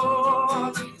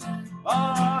walk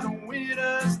on a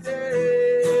winter's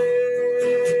day.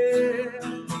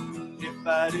 If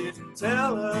I didn't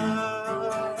tell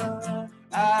her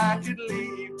I could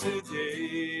leave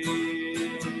today.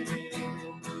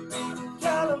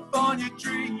 California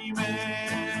dreaming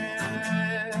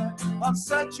on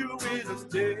such a winter's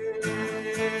day.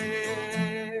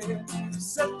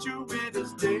 Such a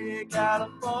winter's day,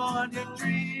 California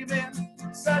dreaming,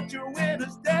 such a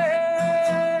winter's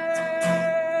day.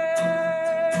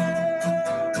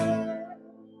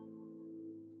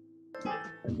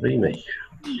 Dreamy.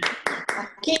 I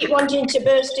keep wanting to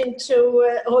burst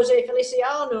into Jose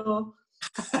Feliciano.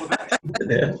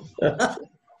 Yeah.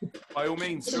 By all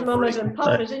means, This is mamas and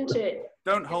papas, isn't it?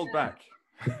 don't hold back.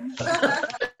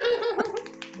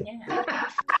 Yeah.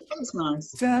 That's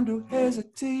nice. Time to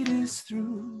hesitate is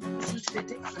through. It's a bit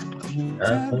different.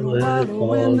 Time to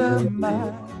wallow in the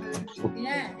mud.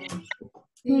 Yeah.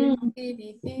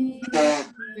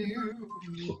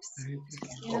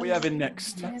 What are we having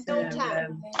next?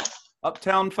 Uptown.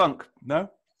 Uptown Funk? No?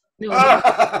 Dirty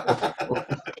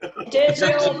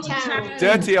old town.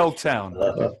 Dirty Old Town. I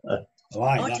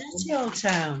like Oh, that. dirty old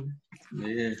town.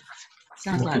 Yeah.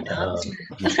 Sounds like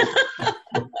that.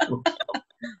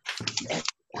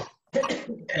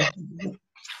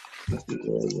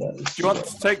 Do you want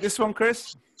to take this one,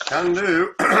 Chris? Can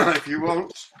do, if you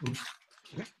want.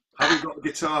 Haven't got a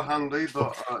guitar handy,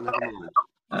 but never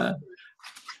mind.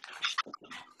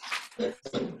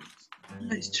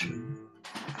 That's true.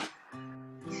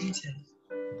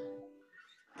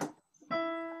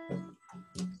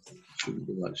 Shouldn't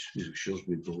do that. It shows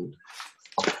me bored.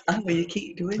 Oh, well, you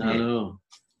keep doing I it. know.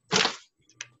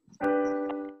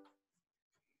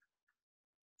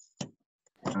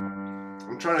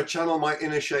 I'm trying to channel my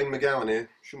inner Shane McGowan here.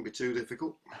 Shouldn't be too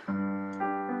difficult.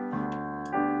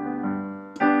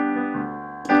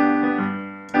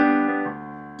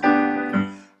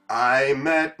 I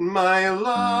met my love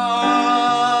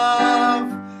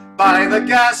by the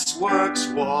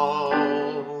gasworks wall.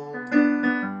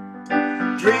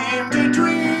 Dreamed a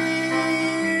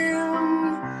dream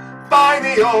by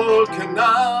the old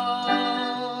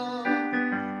canal.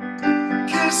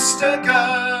 Kissed a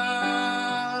girl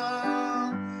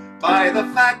by the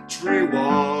factory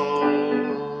wall.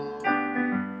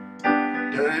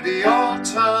 Dirty old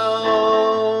town,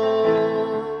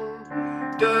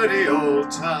 dirty old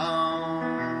town.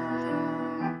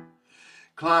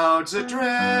 Clouds are drifting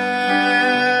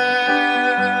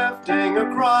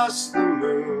across the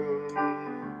moon.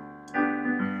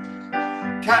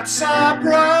 Cats are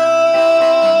prowling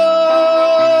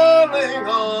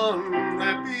on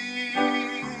their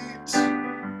beat.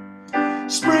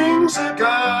 Springs a girl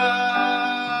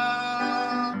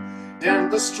in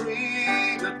the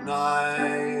street at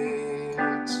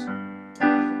night.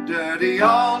 Dirty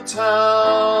old town,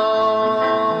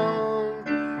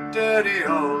 dirty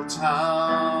old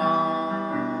town.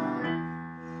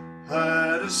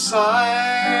 Heard a sigh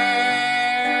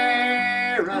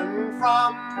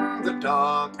from the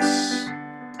docks.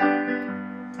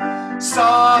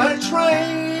 Saw a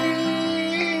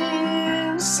train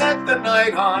set the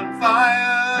night on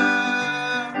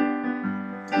fire.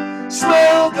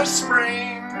 Smelled the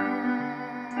spring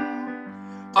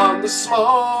on the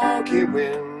smoky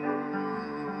wind.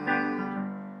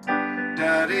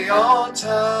 Dirty old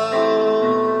town,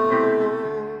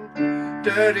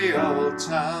 dirty old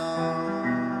town.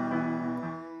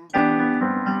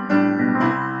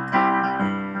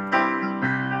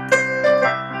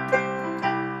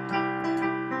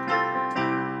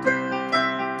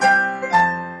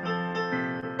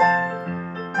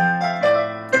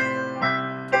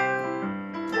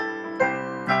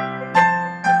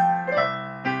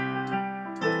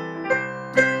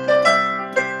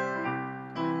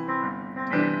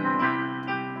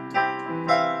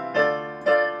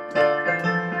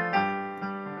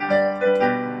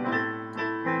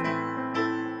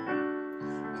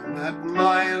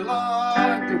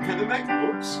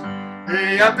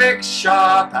 A big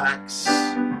sharp axe,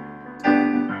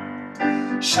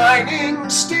 shining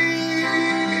steel,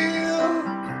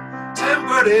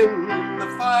 tempered in the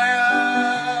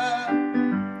fire.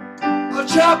 I'll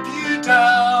chop you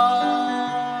down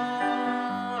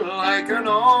like an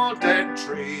old dead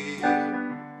tree.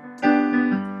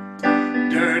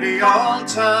 Dirty old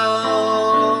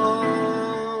town,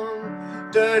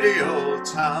 dirty old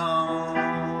town.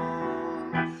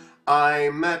 I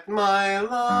met my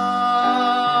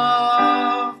love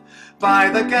by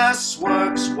the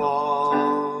gasworks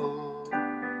wall.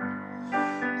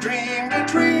 Dreamed a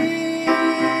dream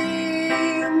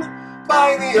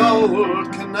by the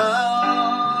old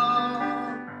canal.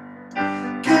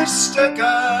 Kissed a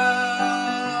girl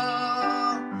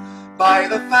by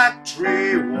the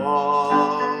factory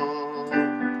wall.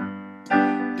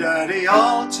 Dirty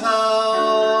old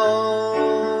town,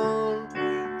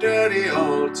 dirty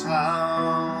old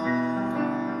town,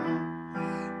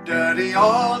 dirty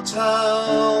old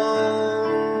town,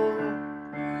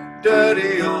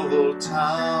 dirty old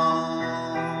town.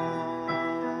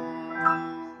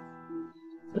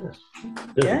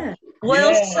 Yeah.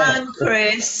 Well done,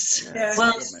 Chris. Yeah.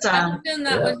 Well done.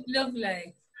 That was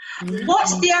lovely.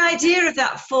 What's the idea of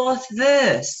that fourth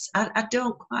verse? I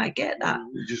don't quite get that.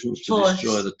 He just wants to Fourth.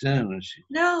 destroy the town, isn't she?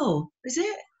 No, is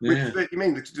it? Yeah. Which bit you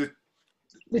mean?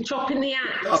 We're chopping the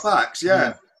axe. Sharp axe,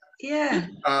 yeah. Yeah.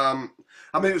 I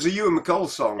mean, it was a Ewan McCall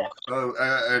song,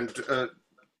 and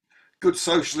good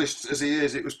socialist as he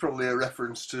is, it was probably a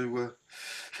reference to.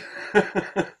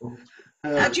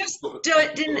 I just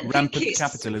didn't think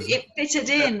capitalism. it fitted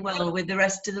in well with the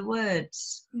rest of the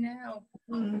words. No.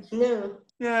 No.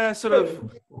 Yeah, sort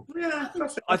of. Yeah,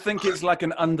 I think it's like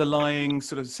an underlying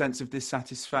sort of sense of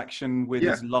dissatisfaction with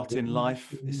his lot in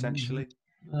life, essentially.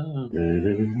 Oh.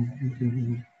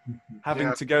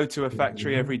 Having to go to a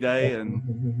factory every day, and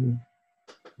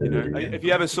you know, if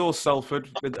you ever saw Salford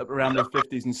around the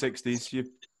 50s and 60s, you.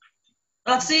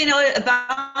 I've seen a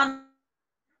band.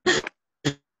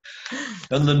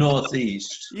 And the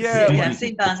northeast. Yeah, I've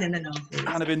seen bands in the north.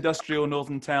 Kind of industrial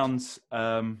northern towns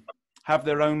have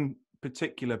their own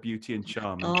particular beauty and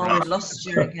charm. And Oh, I've lost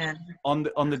you again. On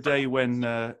the day when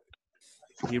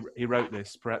he wrote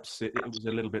this, perhaps it was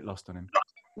a little bit lost on him.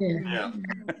 Yeah.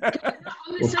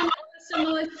 On a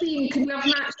similar theme, can we have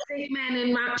matchstick men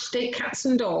and matchstick cats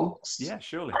and dogs? Yeah,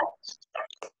 surely.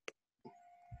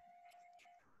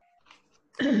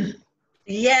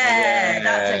 Yeah,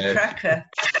 that's a cracker.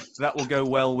 That will go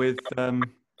well with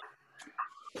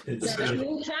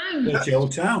Dirty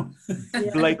old town.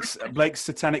 Blake's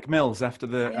Satanic Mills after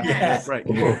the break.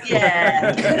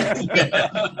 Yeah.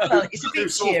 Well, it's a bit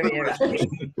cheerier, actually.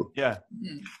 Yeah.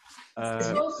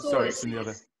 Sorry, it's in the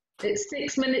other. It's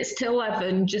 6 minutes to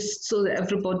 11, just so that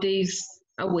everybody's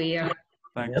aware.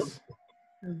 Thanks.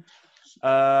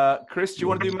 Chris, do you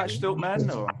want to do Match Stilt Men,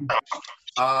 or?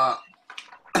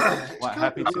 Quite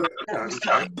happy to.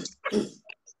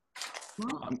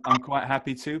 I'm quite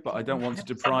happy to, but I don't want to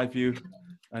deprive you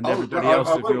and everybody else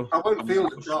of your. I won't feel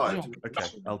deprived. Okay,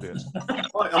 I'll do it.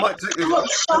 I might take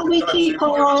this. Shall we keep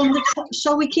our eye on the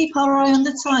Shall we keep our eye on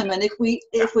the time? And if we're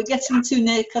getting too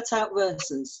near cut out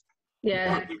verses.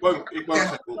 Yeah. It won't take more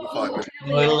than 5 minutes.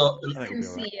 Well, I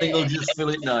think it'll just fill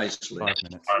it nicely. 5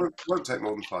 minutes. It won't take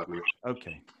more than 5 minutes.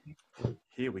 Okay.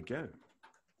 Here we go.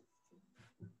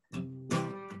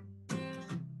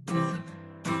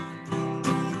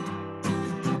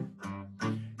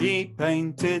 He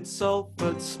painted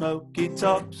Salford smoky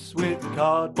tops with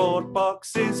cardboard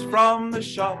boxes from the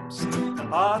shops,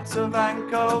 parts of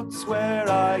Ancoats where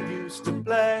I used to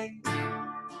play.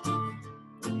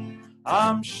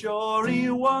 I'm sure he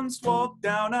once walked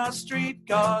down our street,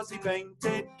 'cause he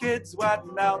painted kids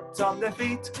wadding out on their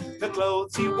feet. The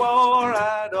clothes he wore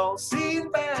had all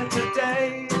seen better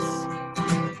days.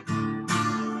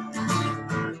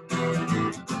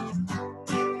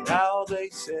 Now they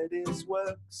said his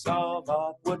works of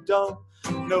art were dull,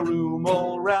 no room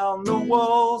all round the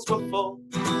walls were full,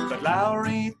 but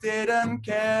Lowry didn't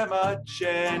care much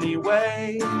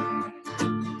anyway.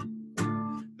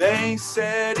 They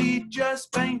said he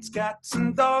just paints cats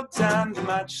and dogs and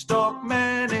matchstick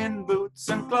men in boots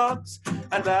and clogs,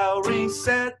 and Lowry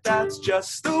said that's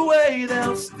just the way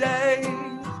they'll stay.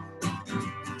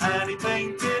 And he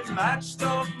painted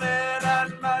matchstick men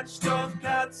and matchstick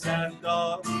cats and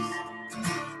dogs.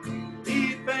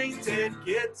 He painted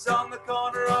kids on the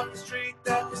corner of the street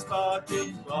that were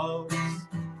sparking plugs.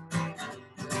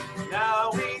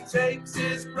 Now he takes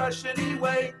his brush and he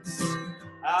waits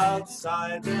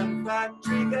outside the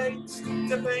factory gates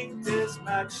to paint his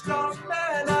matchstick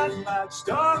men and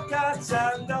matchstick cats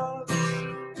and dogs.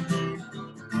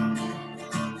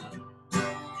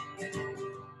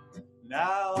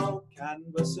 Now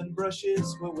canvas and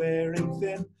brushes were wearing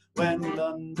thin when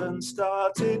London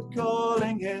started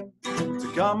calling him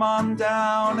to come on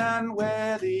down and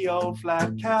wear the old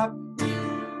flat cap.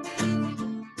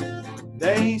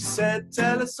 They said,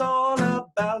 tell us all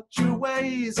about your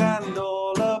ways and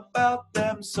all about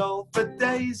them sulphur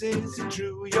days. Is it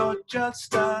true you're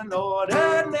just an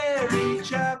ordinary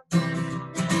chap?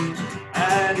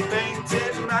 And he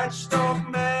painted matchstick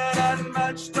men and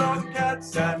matchstick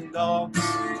cats and dogs.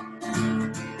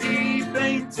 He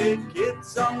painted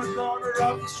kids on the corner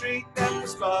of the street that were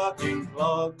sparking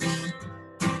plugs.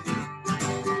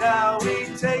 Now he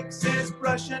takes his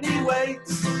brush and he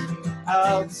waits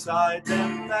outside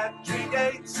them factory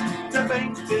gates to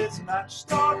paint his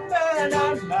matchstick men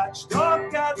and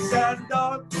matchstick cats and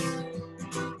dogs.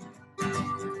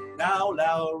 Now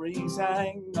Lowry's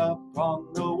hang up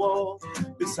on the wall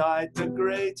beside the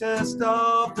greatest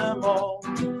of them all,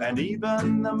 and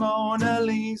even the Mona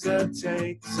Lisa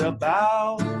takes a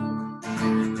bow.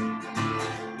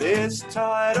 This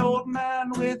tired old man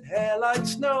with hair like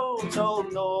snow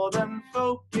told northern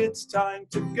folk it's time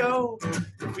to go.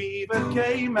 The fever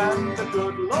came and the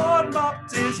good Lord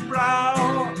mopped his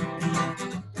brow.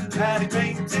 And he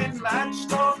painted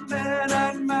matchstick men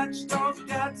and matchstick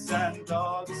cats and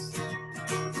dogs.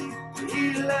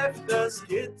 He left us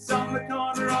kids on the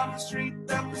corner of the street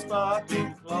that were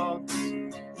sparking clogs.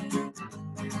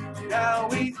 Now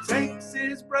he takes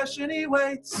his brush and he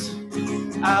waits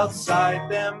outside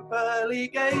them pearly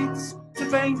gates to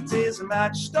paint his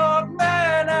matchstick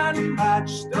men and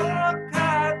matchstick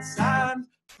cats and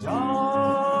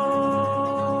dogs.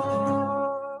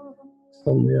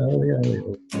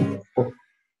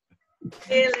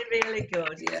 Really, really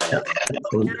good, yeah.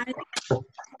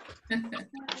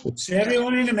 See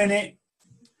everyone in a minute.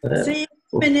 See you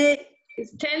in a minute.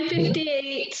 It's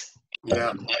 10:58.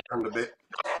 Yeah, and a bit.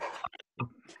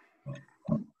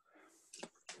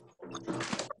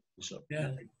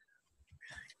 Yeah.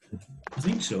 I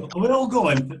think so. Are we all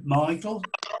going, Michael?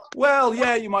 Well,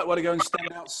 yeah, you might want to go and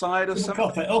stand outside or something.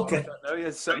 Coffee, okay. I don't know.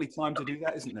 There's certainly time to do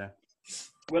that, isn't there?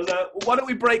 Well, why don't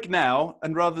we break now,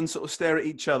 and rather than sort of stare at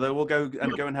each other, we'll go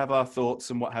and have our thoughts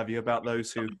and what have you about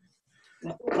those who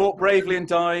fought bravely and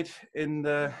died in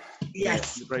the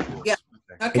Great War. Yeah.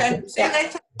 Okay. See you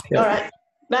later. All right.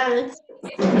 Bye.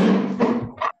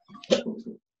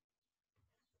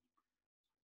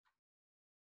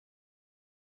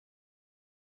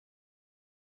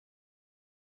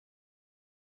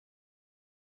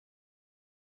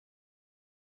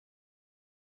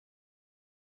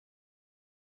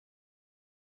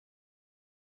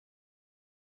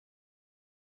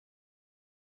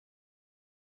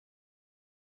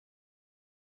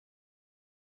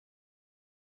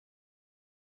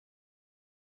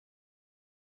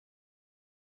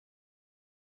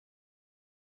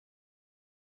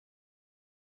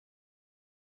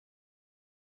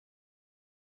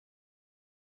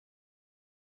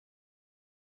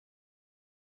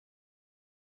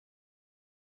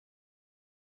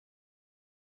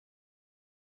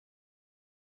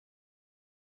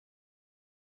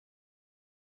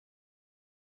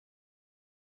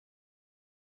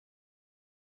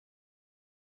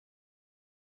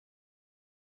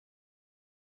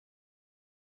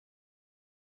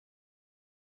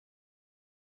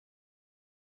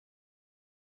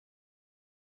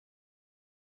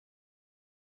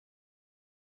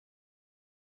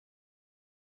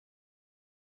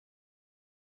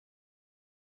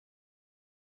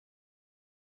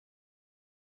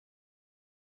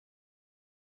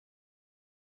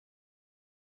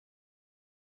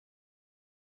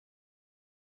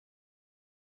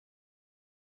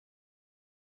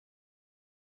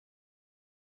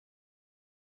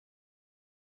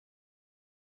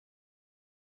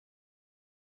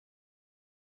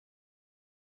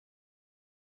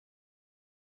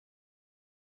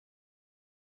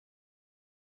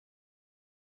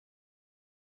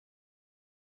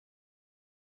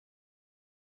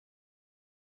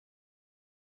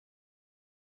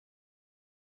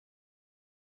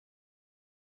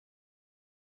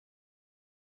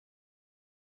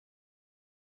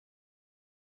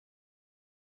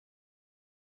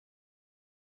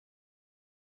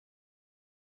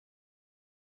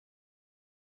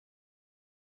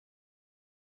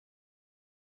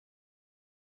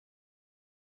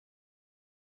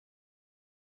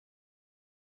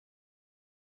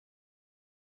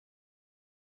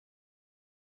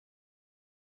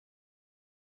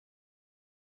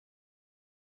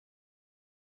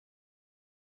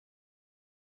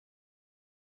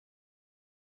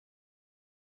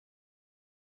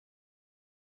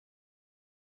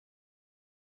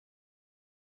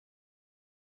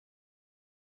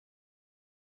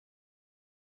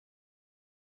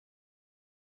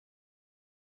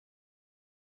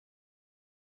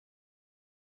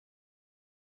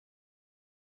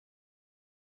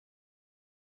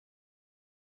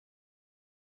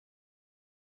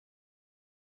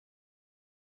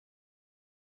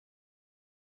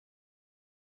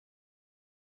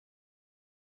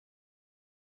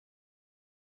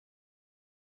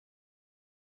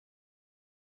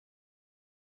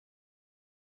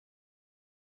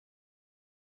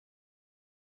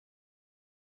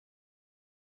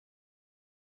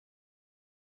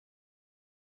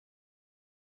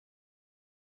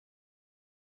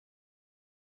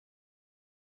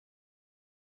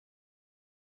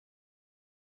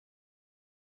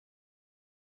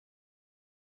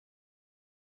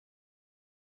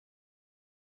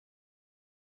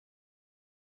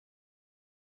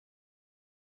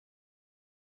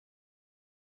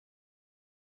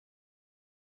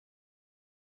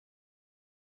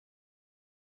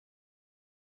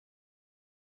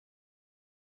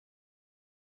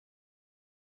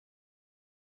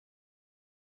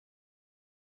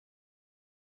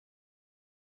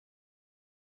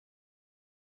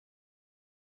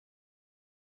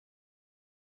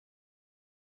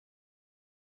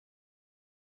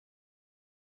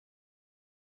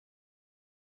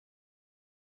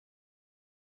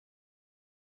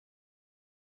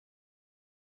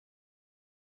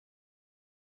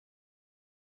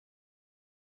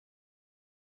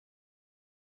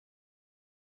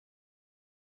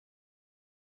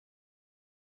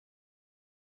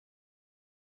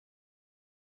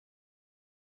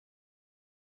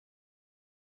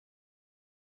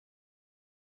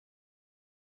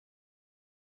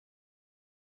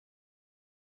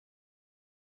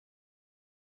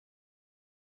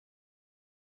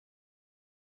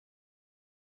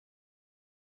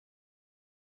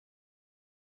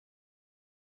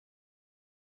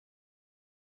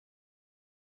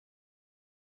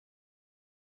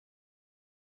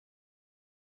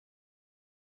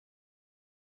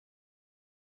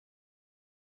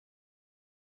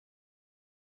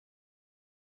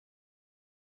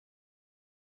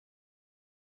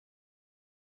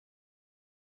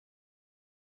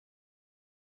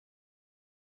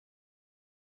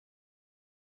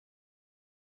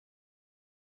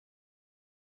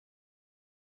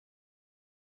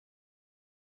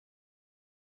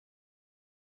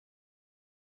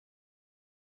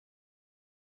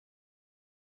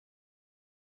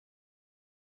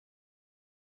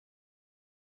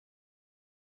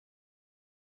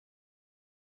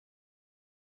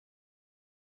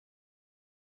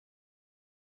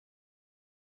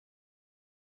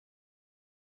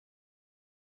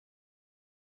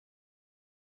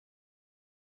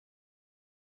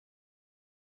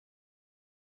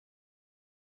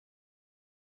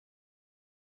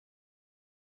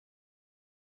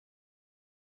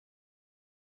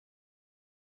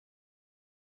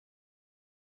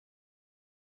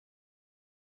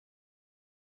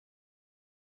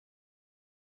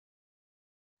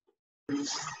 So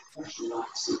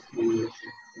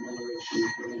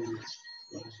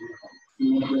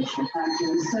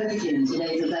begin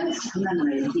today's events to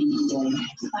commemorate the Day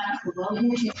to thank the World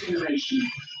War II generation.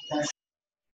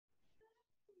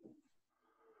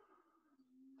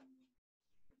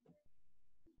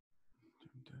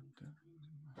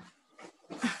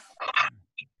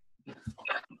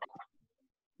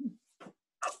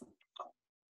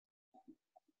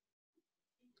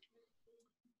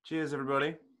 Cheers,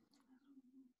 everybody.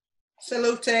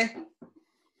 Salute. I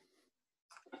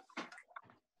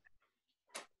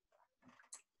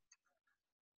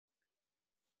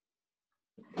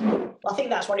think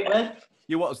that's what it were.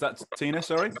 What was that, Tina?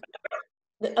 Sorry?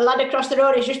 A lad across the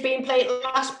road has just been playing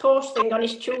Last Post thing on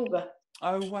his tuba.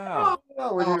 Oh, wow.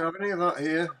 Oh, we didn't have any of that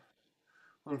here,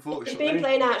 He's unfortunately. been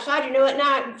playing outside, you know, at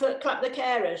night for Clap the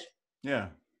Carers. Yeah.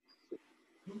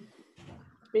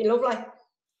 It's been lovely.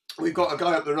 We've got a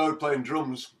guy up the road playing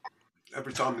drums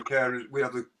every time the carers. We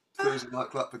have the Thursday night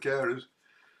clap for carers,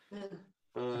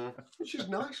 which is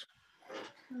nice.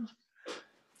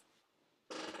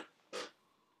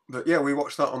 But yeah, we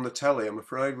watched that on the telly. I'm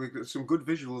afraid we got some good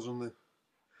visuals on the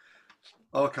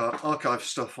archive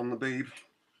stuff on the Beeb.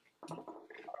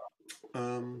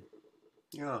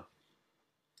 Yeah,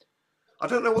 I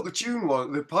don't know what the tune was.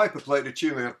 The Piper played a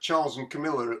tune. They had Charles and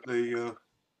Camilla at the.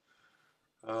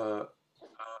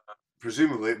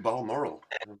 Presumably at Balmoral,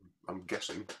 I'm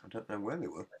guessing. I don't know where they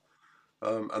were.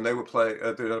 And they were playing, they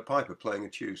had a piper playing a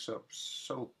tune,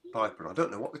 Soul Piper. I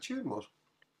don't know what the tune was.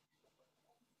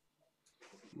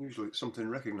 Usually it's something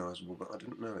recognisable, but I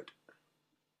didn't know it.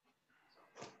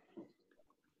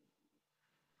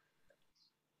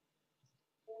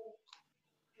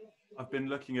 I've been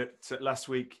looking at last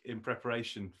week in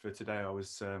preparation for today. I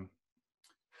was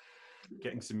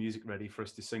getting some music ready for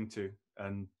us to sing to,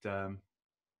 and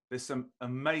there's some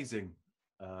amazing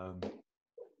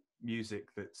music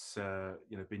that's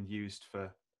been used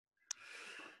for.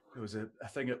 There was a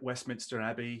thing at Westminster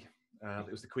Abbey.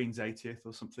 It was the Queen's 80th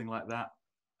or something like that,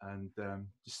 and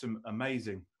just some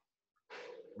amazing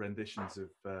renditions of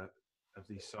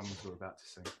these songs we're about to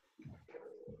sing.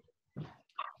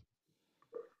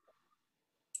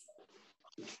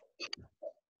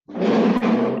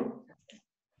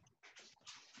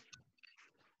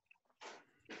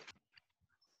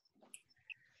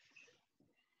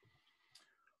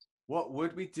 What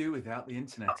would we do without the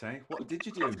internet, eh? What did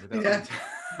you do without the internet?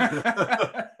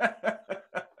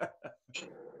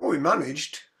 Well, we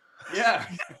managed. Yeah.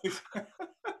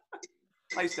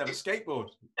 I used to have a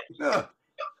skateboard. Yeah.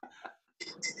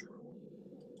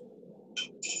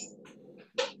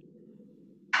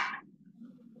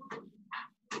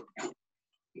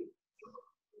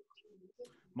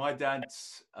 My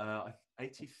dad's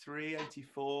 83,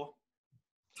 84,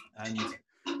 and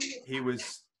he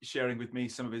was sharing with me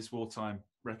some of his wartime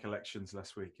recollections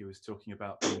last week. He was talking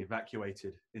about being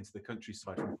evacuated into the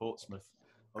countryside from Portsmouth.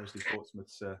 Obviously,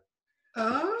 Portsmouth's a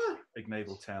big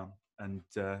naval town, and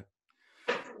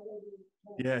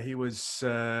yeah, he was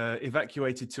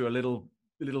evacuated to a little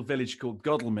village called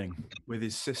Godalming with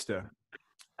his sister,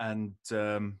 and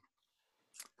the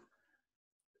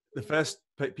first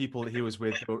people that he was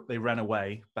with, they ran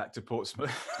away back to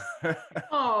Portsmouth.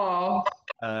 Oh.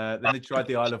 Then they tried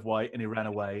the Isle of Wight, and he ran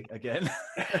away again. Did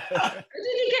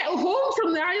he get home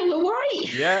from the Isle of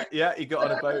Wight? Yeah, he got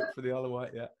on a boat for the Isle of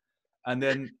Wight. Yeah, and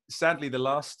then sadly, the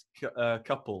last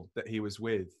couple that he was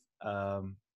with,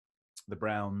 the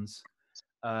Browns,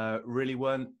 really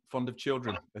weren't fond of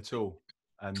children at all,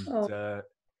 and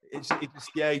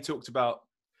he talked about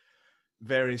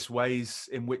various ways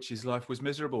in which his life was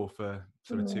miserable for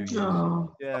sort of 2 years.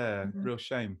 Oh. Yeah, real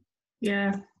shame.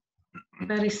 Yeah,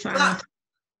 very sad.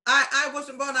 I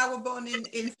wasn't born. I was born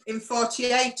in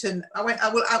 48, and when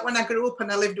I grew up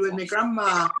and I lived with my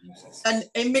grandma, and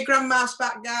in my grandma's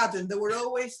back garden there were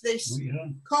always this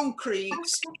concrete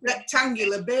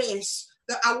rectangular base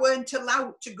that I weren't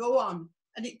allowed to go on.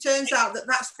 And it turns out that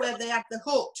that's where they had the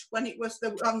hut when it was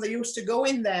the one they used to go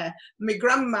in there. My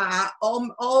grandma,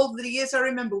 all the years I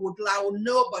remember, would allow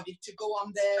nobody to go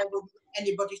on there, would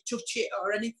anybody touch it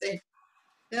or anything.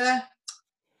 Yeah.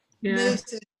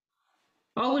 Amazing.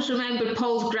 I always remember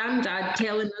Paul's granddad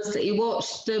telling us that he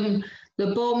watched the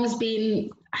bombs being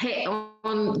hit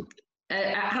on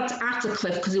at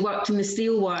Attercliffe because he worked in the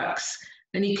steelworks,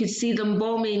 and he could see them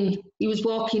bombing. He was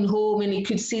walking home and he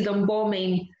could see them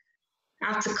bombing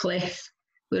Attercliffe,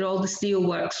 where all the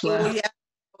steelworks were. Oh yeah,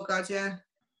 oh God, yeah.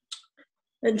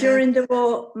 During the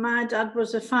war, my dad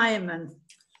was a fireman,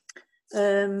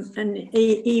 and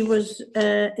he was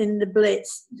in the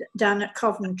Blitz down at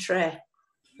Coventry.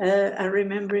 I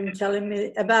remember him telling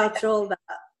me about all that.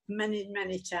 many,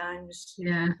 many times.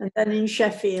 Yeah. And then in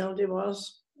Sheffield he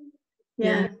was.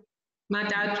 Yeah. My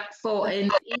dad fought in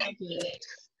Egypt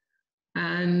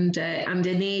and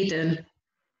in Aden,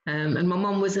 and my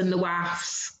mum was in the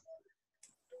WAFs.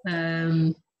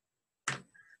 I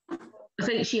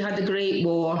think she had the Great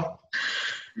War.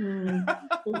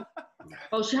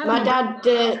 Oh, she had My dad.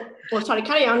 Oh, sorry.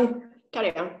 Carry on.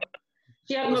 Carry on.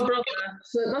 She had my brother,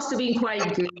 so it must have been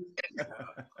quite good.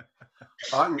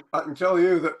 I can tell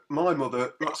you that my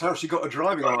mother, that's how she got a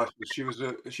driving license. She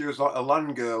was like a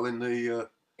land girl in the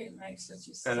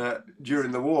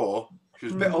during the war. She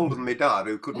was a bit older than my dad,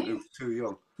 who was too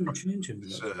young to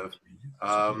serve.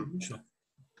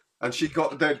 And she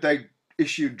got they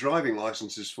issued driving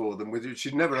licenses for them.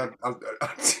 She'd never had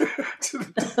to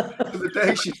the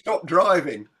day she stopped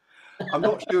driving. I'm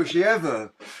not sure she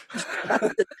ever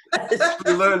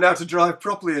learned how to drive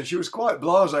properly, and she was quite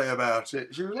blasé about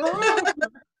it. She was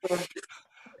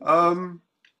and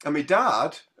my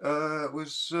dad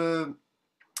was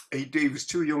he was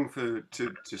too young to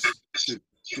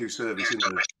do service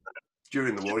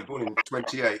during the war. He was born in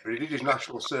 28, but he did his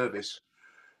national service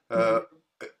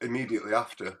immediately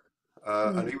after,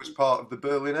 and he was part of the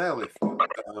Berlin airlift. He was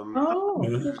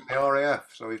in the RAF,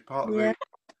 so he's part of the.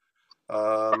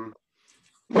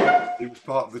 He was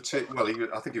part of the team. Well,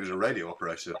 I think he was a radio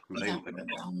operator mainly.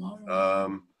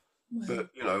 But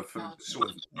for sort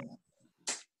of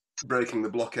breaking the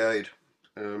blockade,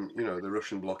 the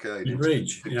Russian blockade. The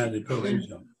bridge, the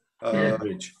bridge.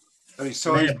 Bridge. And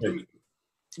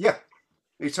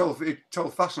he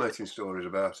told fascinating stories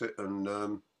about it,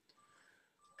 and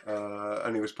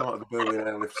he was part of the Berlin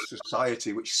Airlift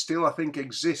Society, which still I think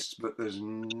exists, but there's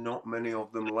not many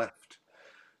of them left.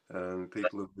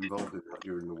 People have been involved in that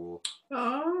during the war.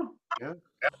 Oh. Yeah.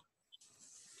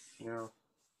 Yeah.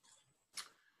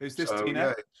 Who's this,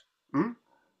 Tina? Yeah.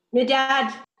 My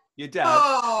dad. Your dad?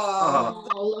 Oh,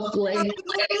 lovely.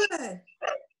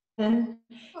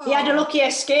 He had a lucky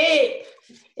escape.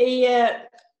 He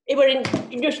were in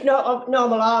just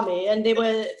normal army, and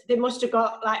they must have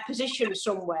got like positions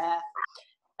somewhere,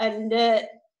 and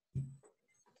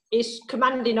his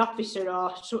commanding officer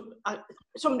or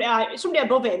somebody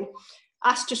above him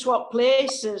asked to swap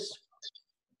places,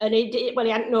 and he did. Well,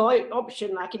 he had no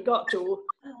option, like he'd got to,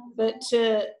 but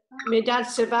my dad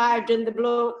survived, and the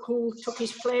bloke who took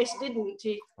his place didn't.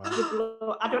 I don't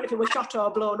know if he was shot or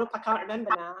blown up. I can't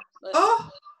remember now.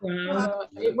 But,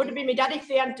 it would have been my dad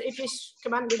if his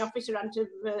commanding officer hadn't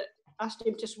have asked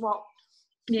him to swap.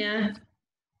 Yeah.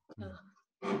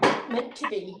 Meant to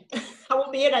be. I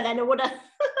won't be here then, I would have.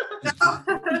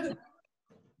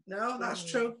 No, that's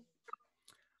true.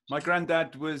 My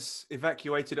granddad was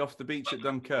evacuated off the beach at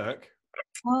Dunkirk.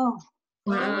 Oh.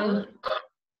 Wow.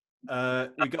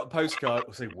 We got a postcard.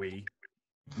 I'll say we.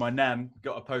 My nan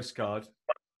got a postcard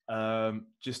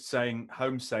just saying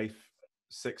 "Home safe,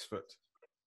 6 foot."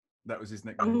 That was his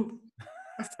nickname. Who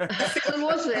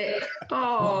was it?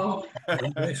 Oh.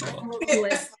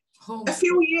 A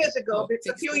few years ago,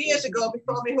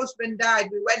 before my husband died,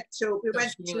 we went to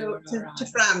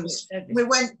France. We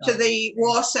went to the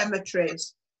war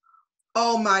cemeteries.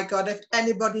 Oh my God! If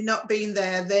anybody not been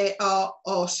there, they are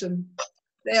awesome.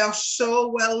 They are so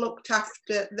well looked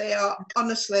after. They are,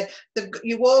 honestly.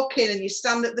 You walk in and you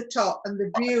stand at the top, and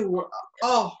the view.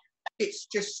 Oh, it's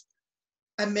just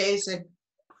amazing.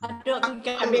 I don't think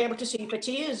I'd be able to see for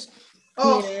tears.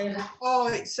 Oh, yeah. Oh,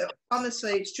 it's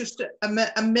honestly, it's just an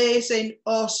amazing,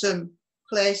 awesome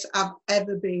place I've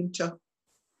ever been to.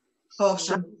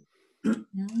 Awesome.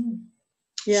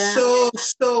 Yeah.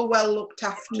 So well looked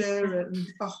after. And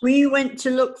we went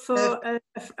to look for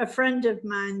a friend of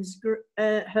mine's,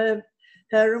 her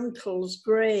uncle's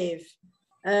grave,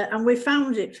 and we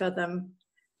found it for them.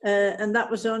 And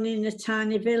that was only in a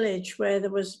tiny village where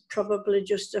there was probably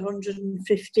just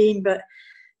 115, but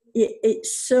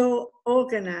it's so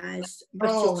organised.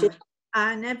 But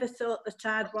I never thought that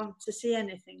I'd want to see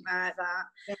anything like that.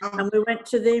 Yeah. And we went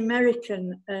to the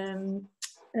American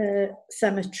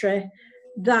cemetery.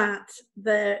 That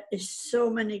there is so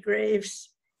many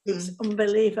graves. It's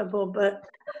unbelievable, but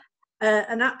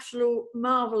an absolute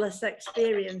marvellous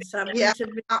experience. I wouldn't have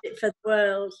missed it for the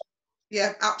world.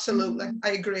 Yeah, absolutely. I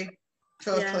agree.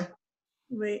 Totally.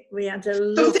 Yeah. We had a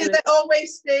lovely... Something that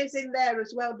always stays in there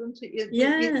as well, doesn't it?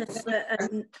 Yes,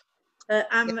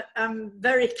 and I'm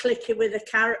very clicky with a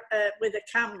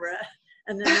camera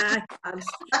and an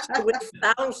iPad with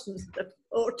thousands of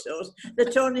photos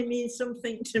that only mean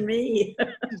something to me,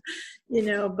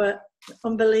 but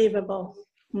unbelievable.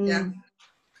 Yeah.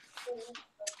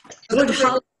 There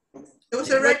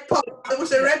was a red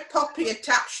poppy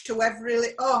attached to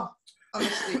every. Oh,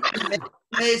 Honestly,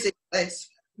 amazing place.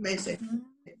 Amazing.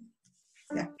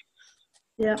 Yeah.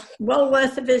 Yeah, well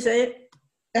worth a visit.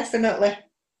 Definitely.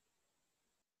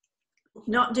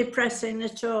 Not depressing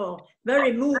at all.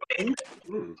 Very moving,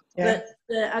 Yeah.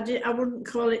 but I wouldn't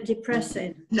call it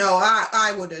depressing. No,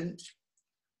 I wouldn't.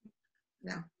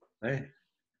 No. Hey.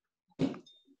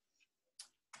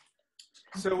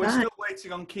 So we're still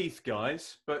waiting on Keith,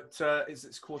 guys, but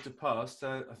it's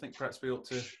 15:15. I think perhaps we ought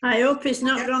to. I hope he's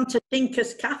not gone to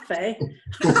Tinker's Cafe.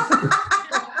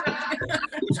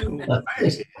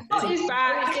 He's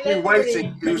back. He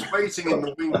was waiting in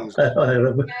the wings.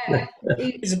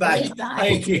 He's back.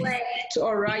 Left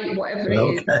or right, whatever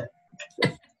it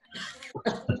is.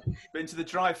 Been to the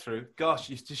drive-through? Gosh,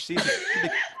 you just see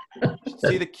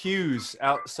the queues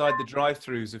outside the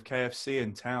drive-throughs of KFC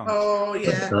in town. Oh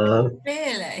yeah.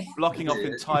 Really? Blocking off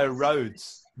entire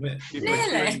roads. People are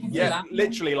Really? queuing- yeah,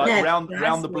 literally like Yeah, round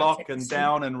that's the block and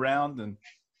down and round and.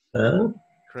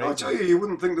 I'll tell you, you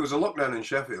wouldn't think there was a lockdown in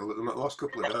Sheffield in the last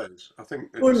couple of days. I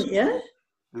think. Wouldn't you?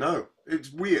 No, it's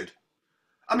weird.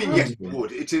 I mean, yes, it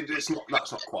would. It's not.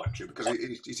 That's not quite true because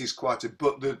it is quite a.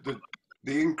 But the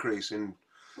increase in.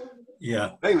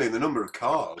 Yeah. Mainly in the number of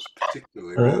cars,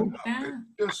 particularly. It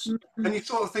just, and you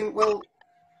sort of think, well,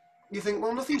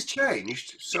 nothing's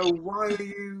changed. So why are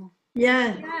you?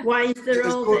 Yeah. Why is there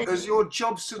all this? Has your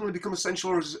job suddenly become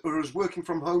essential, or has working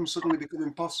from home suddenly become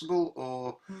impossible,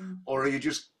 or are you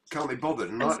just can't be bothered?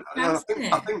 And I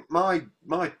think my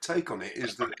take on it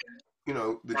is that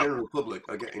the general public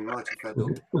are getting mighty fed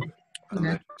up, and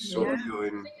they're sort of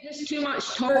going. There's too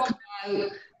much talk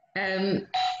about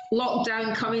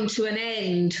lockdown coming to an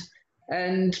end,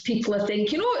 and people are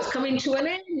thinking, "Oh, it's coming to an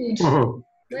end."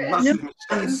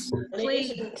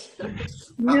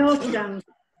 No chance.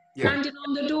 Standing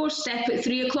on the doorstep at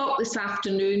 3 o'clock this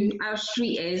afternoon, our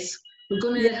street is. We're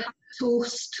going to have a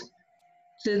toast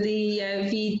to the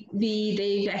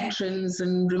V-Day veterans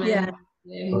and remember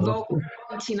we've all been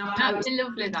pointing up out. That'd be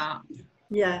lovely, that.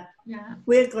 Yeah. Yeah.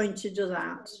 We're going to do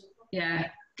that. Yeah,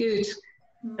 good.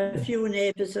 A few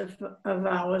neighbours of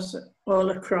ours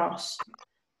all across.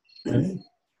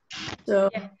 So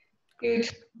good.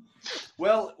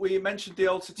 Well, we mentioned the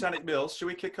old Satanic Mills. Should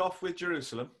we kick off with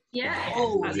Jerusalem? Yeah.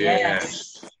 Oh,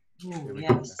 yes. Oh,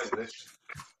 yes.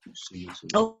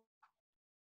 Oh.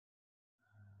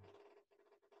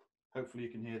 Hopefully you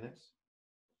can hear this.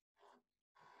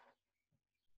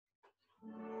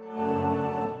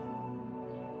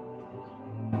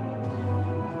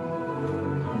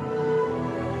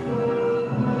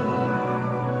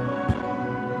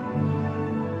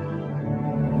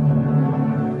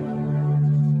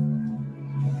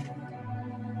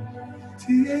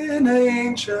 In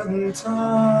ancient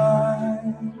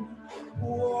time,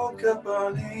 walk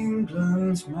upon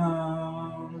England's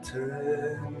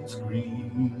mountains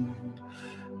green,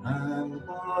 and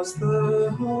was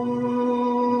the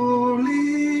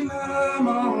holy Lamb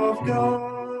of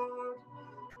God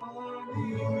on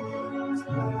England's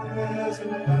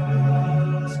pleasant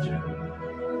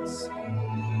pastures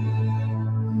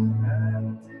seen,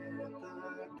 and did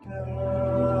the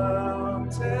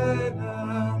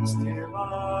countenance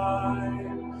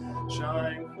divine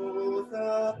shine forth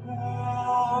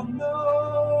upon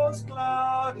those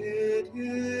clouded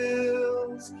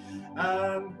hills,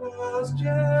 and was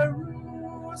Jerusalem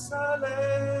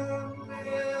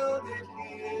builded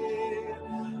here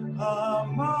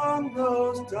among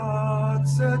those dark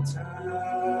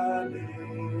satanic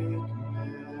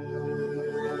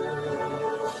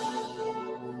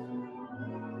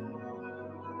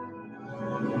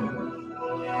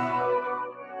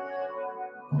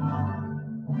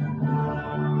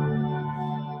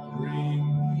Bring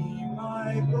me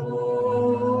my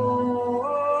bow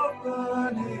of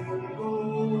burning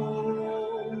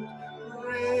gold,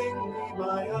 bring me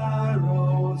my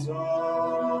arrows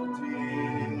of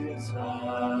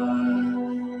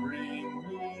desire, bring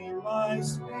me my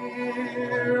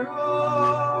spear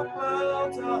of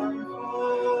melted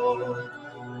gold,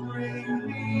 bring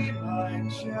me my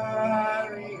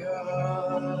chariot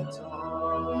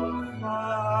of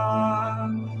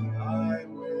fire. I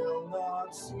will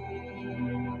not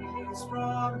cease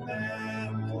from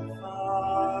mental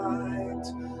fight,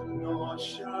 nor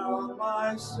shall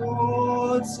my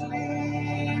sword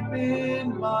sleep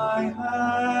in my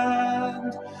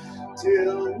hand,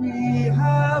 till we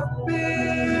have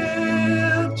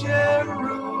built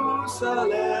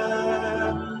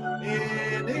Jerusalem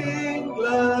in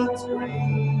England's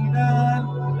green and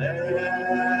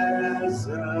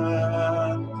pleasant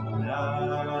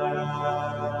land.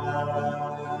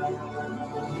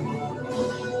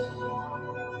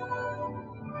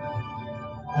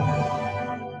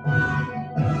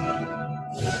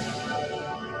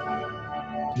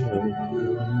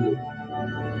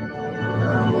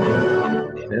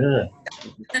 Yeah.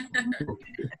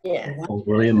 Yeah. Oh,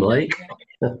 William Blake.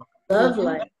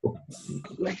 Lovely.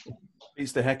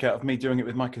 Beats the heck out of me doing it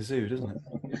with my kazoo, doesn't it?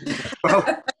 Well,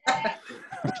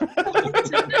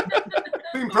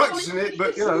 been practicing it,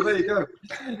 but you know, there you go.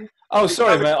 Oh,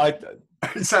 sorry, mate.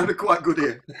 It sounded quite good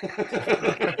here.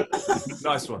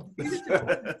 Nice one.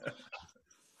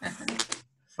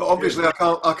 But obviously, I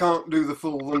can't do the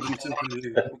full London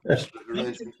Symphony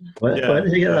arrangement. Where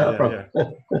did you get that from?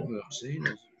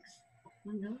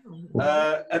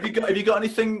 Have you got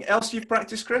anything else you've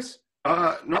practiced, Chris?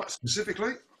 Not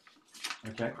specifically.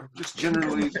 Okay. Just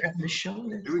generally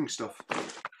doing stuff.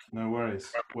 No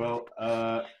worries. Well,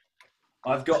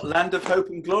 I've got Land of Hope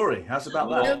and Glory. How's about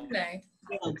that? Lovely.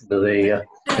 The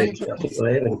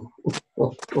waving.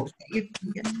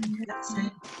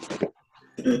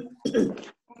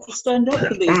 Stand up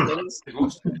for these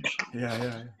things.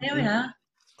 Yeah. Here we are.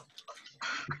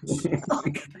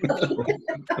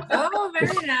 Oh,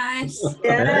 very nice.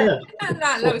 Yeah.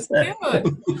 That looks good.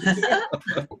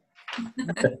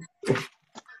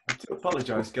 I do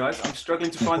apologise, guys. I'm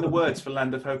struggling to find the words for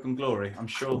Land of Hope and Glory. I'm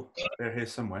sure they're here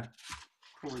somewhere.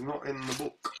 Probably not in the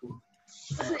book.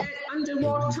 Under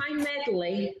wartime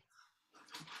medley.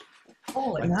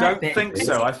 Oh, I don't think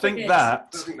so. I think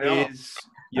that is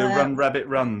your Run Rabbit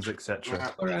Runs,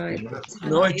 etc. Right.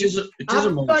 No, it is a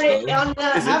I've monster. got it on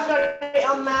the, Is it? I've got it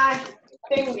on my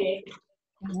thingy.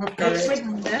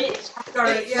 It's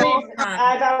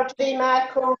I've out to be my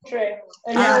country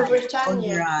and New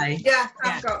Britannia. Yeah,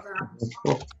 I've got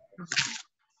that.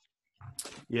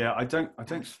 Yeah, I don't.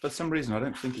 For some reason, I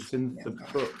don't think it's in the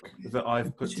book that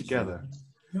I've put together.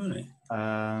 Really?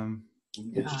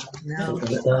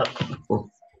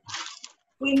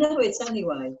 We know it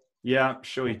anyway. Yeah,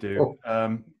 sure you do.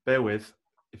 Bear with.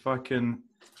 If I can,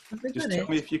 just tell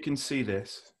me if you can see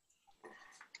this.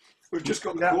 We've just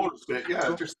got the chorus bit.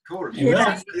 Yeah, just the chorus.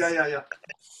 Yeah. Yeah.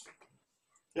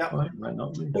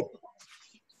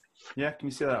 Yeah, can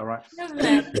you see that all right?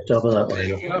 The top of that one.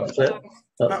 That's it.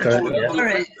 That's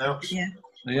correct.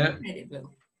 Yeah.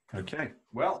 Okay.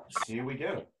 Well, here we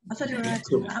go. I thought you were right.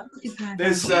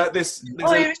 There's Oh,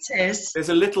 here it is. There's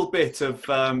a little bit of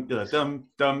dum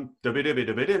dum dubby dubby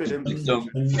dubby dubby dum.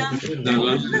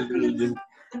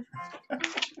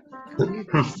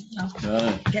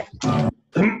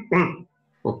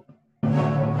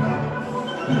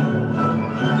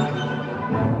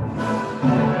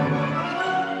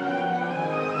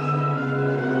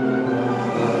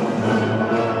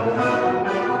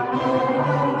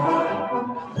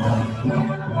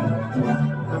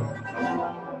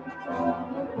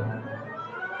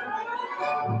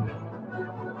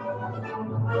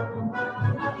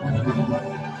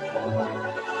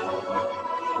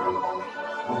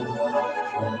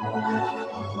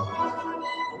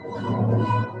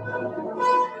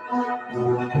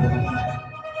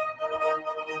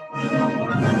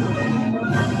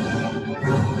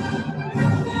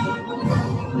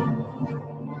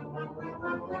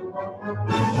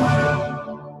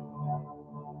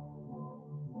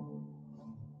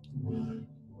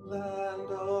 Land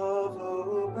of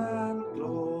hope and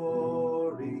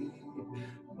glory,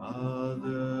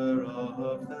 mother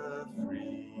of the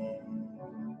free,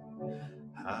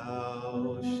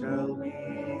 how shall we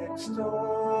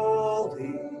extol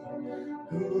thee,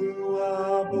 who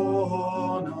are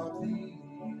born of thee?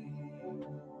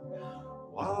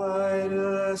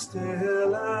 Wider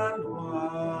still and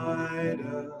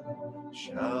wider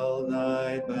shall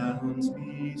thy bounds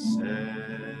be set.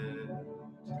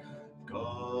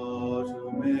 God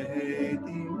who made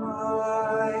thee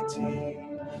mighty,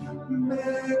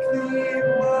 make thee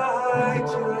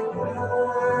mightier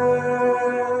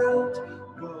yet.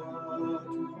 God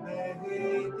who made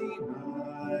thee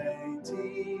mighty,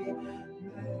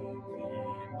 make thee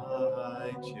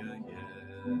mightier yet.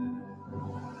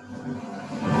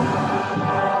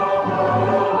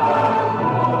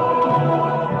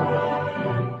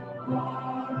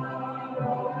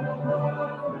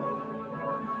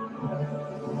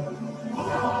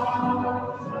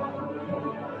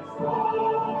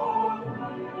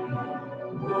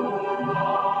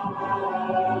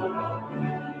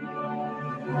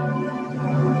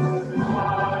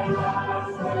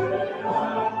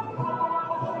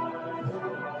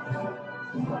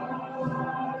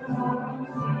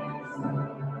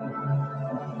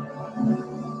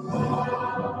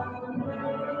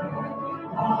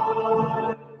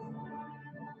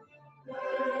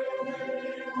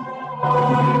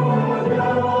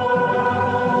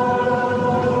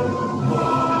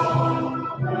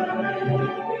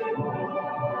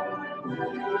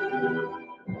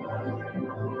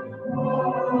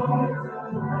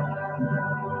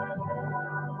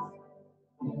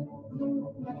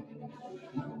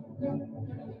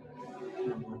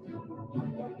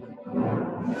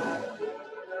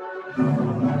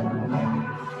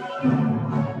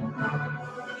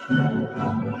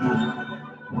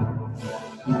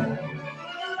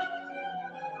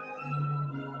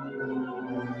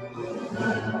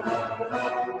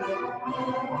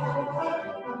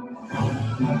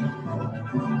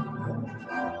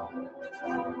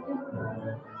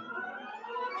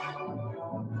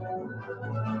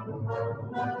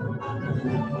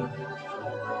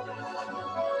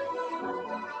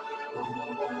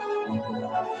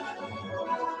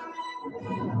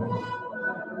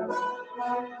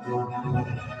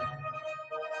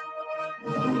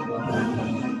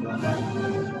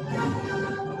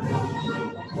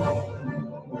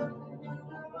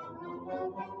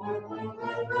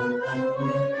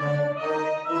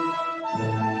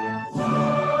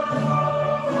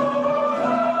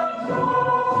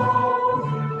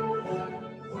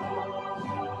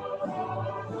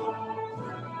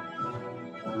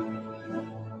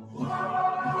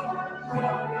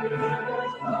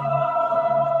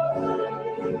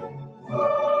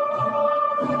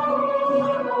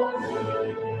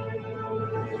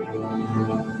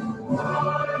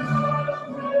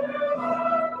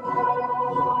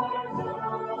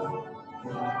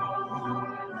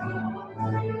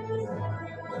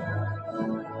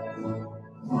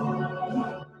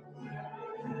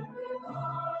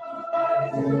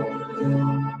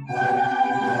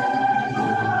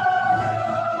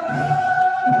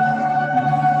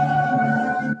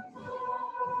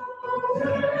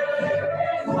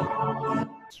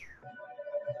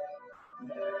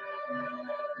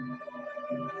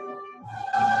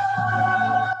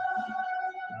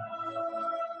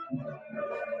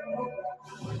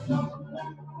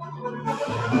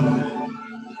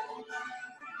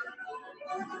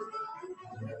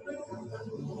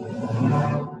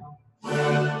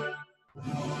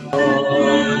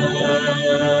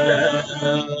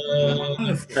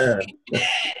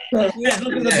 Yeah,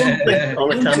 look at the bumping.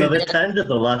 Only time I've attended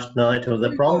the last night of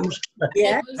the proms.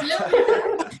 Yeah.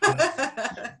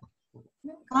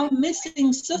 I'm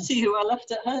missing Sooty, who I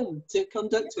left at home to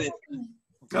conduct with.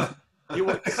 You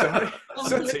were sorry,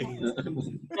 Sooty.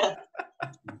 Yeah.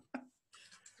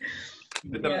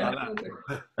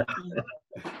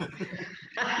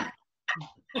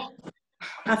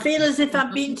 I feel as if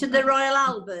I've been to the Royal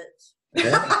Albert.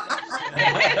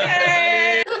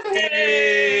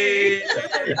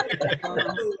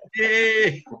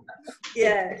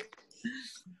 Yeah.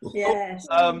 Yes.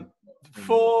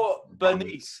 For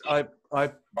Bernice, I've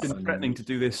been threatening to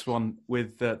do this one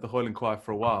with the Hoyland Choir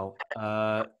for a while.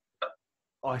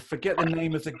 I forget the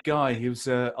name of the guy. He was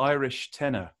an Irish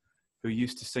tenor who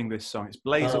used to sing this song. It's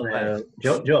Blaze Away.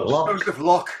 Joseph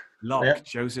Locke. Locke, Yeah.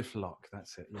 Joseph Locke.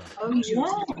 That's it. Yeah. Oh,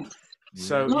 yeah.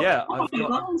 So Lock yeah, Park I've in got.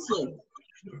 Barnsley.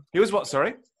 He was what?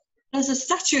 Sorry. There's a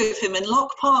statue of him in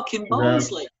Lock Park in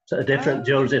Barnsley. It's a different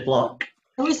Joseph Locke.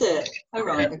 Oh, is it? Oh,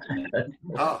 right.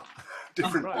 Ah,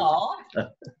 different.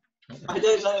 I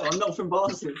don't know. I'm not from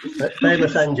Barnsley.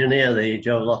 Famous engineer, the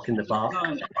Joe Locke in the park.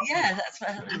 Yeah, that's what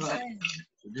I was saying.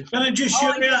 Can I just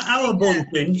show you our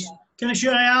bunting? Can I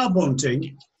show you our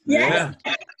bunting? Yeah.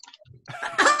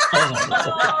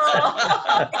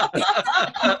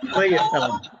 Where you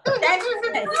from?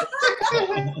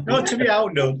 Not to be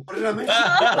outdone.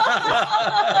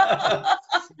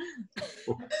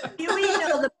 You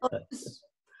know the books.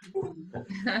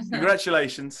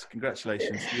 Congratulations,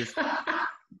 congratulations.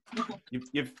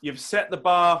 You've set the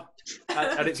bar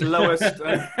at its lowest.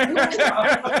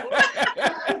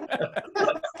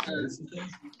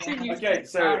 Okay,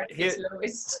 so here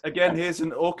again, here's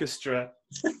an orchestra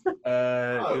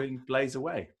doing Blaze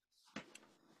Away.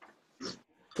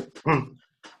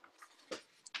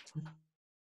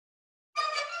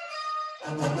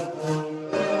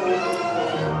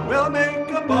 We'll make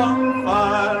a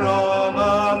bonfire of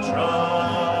our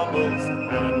troubles,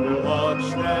 and we'll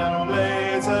watch them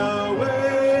blaze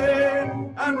away.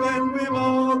 And when we've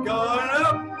all gone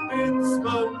up in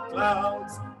smoke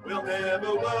clouds, we'll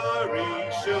never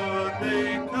worry should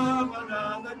they come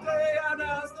another day. And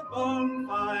as the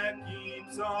bonfire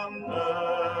keeps on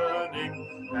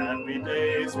burning, happy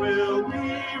days will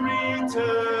be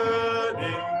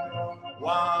returning.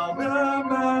 While the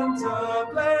bands are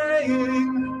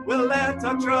playing, we'll let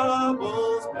our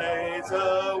troubles blaze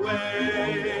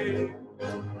away.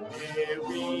 Here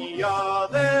we are,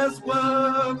 there's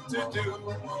work to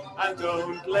do, and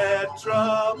don't let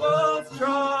troubles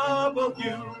trouble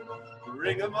you.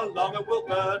 Bring 'em along and we'll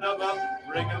burn 'em up,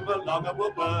 bring 'em along and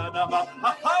we'll burn 'em up.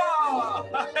 Ha ha!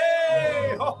 Ha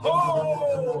hey! Ho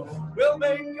ho! We'll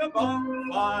make a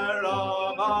bonfire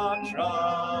of our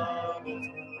troubles,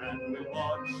 and we'll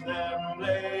watch them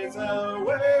blaze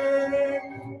away.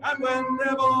 And when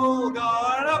they've all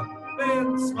gone up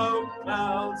in smoke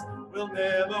clouds, we'll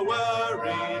never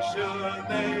worry should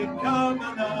they come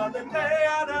another day.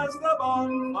 And as the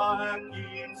bonfire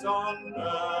keeps on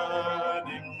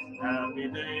burning, happy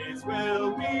days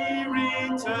will be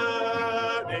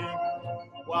returning.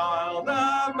 while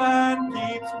the band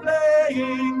keeps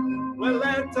playing, we'll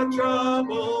let our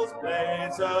troubles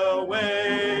blaze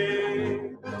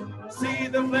away. See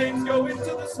the flames go into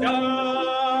the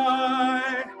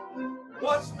sky,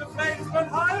 watch the flames burn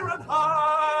higher and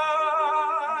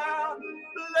higher,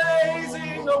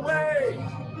 blazing away,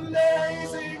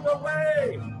 blazing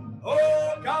away.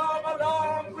 Oh, come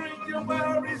along, bring your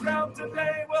worries round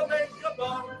today. We'll make a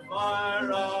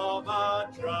bonfire of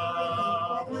our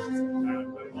troubles,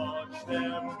 and we'll watch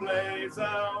them blaze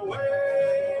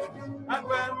away. And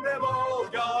when they've all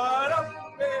gone up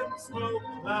in smoke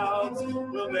clouds,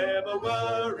 we'll never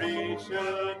worry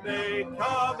should they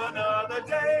come another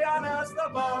day. And as the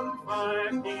bonfire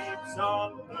keeps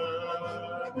on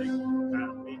burning,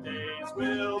 happy days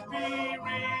will be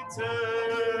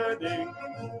returning.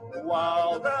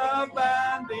 While the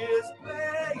band is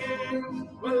playing,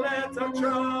 we'll let our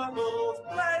troubles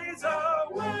blaze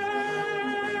away.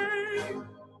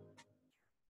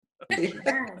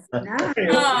 Yes, nice.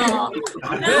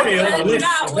 Very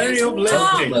uplifting, very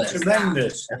uplifting,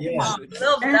 tremendous. Yeah.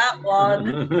 Love that one.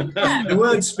 The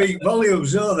words speak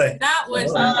volumes, don't they? That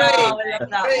was Oh, I love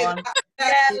that one.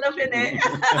 Yeah, loving it.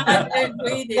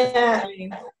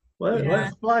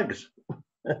 Where's flags?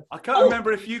 I can't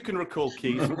remember if you can recall,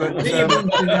 Keith, but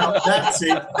That's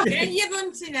it. Yeah, you're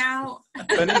bunting out.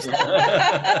 And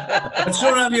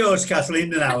so have yours,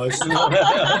 Kathleen, and ours. We've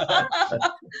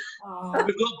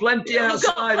got plenty We've got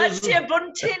outside. plenty of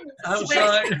bunting.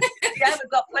 Outside. Yeah,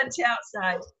 we've got plenty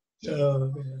outside.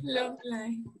 Lovely.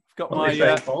 I've got my.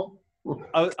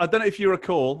 I don't know if you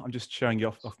recall. I'm just showing you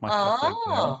off my.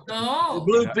 The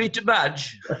Blue Peter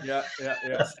badge. Yeah.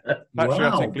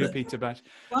 Patriotic Wow. Blue Peter badge.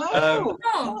 Wow.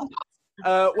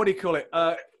 What do you call it?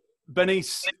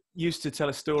 Bernice used to tell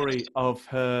a story of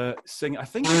her singing. I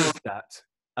think it was that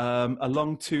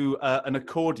along to an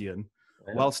accordion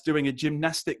whilst doing a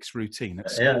gymnastics routine at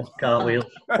school. Yeah, cartwheel.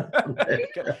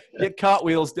 Get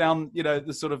cartwheels down,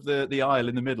 the sort of the aisle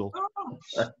in the middle,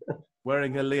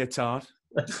 wearing a leotard.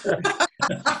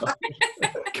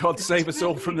 God save us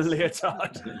all from the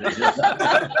leotard.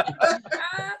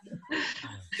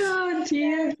 Oh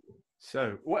dear.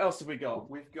 So, what else have we got?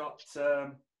 We've got.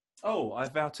 I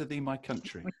vow to thee, my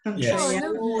country. Yes.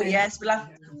 Oh, yes.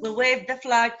 We'll wave the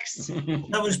flags.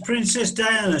 That was Princess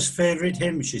Diana's favourite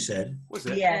hymn, she said. Was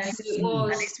it? Yes, it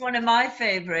was. and it's one of my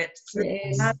favourites.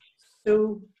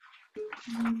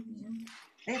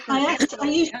 I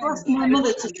used to ask my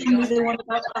mother to sing me the one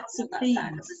about bats and peas.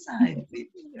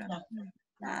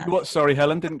 What? Sorry,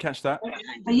 Helen, didn't catch that.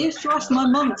 I used to ask my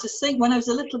mum to sing when I was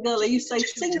a little girl. I used to say,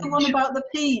 sing the one about the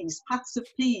peas, pats of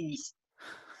peas.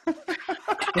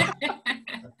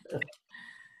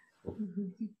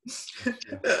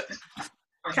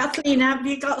 Kathleen, have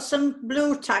you got some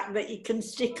blue tack that you can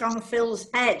stick on Phil's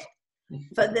head?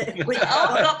 For the,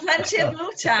 I've got plenty of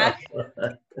blue tack.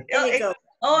 There you go.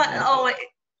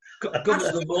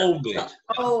 Comes the bowl bit.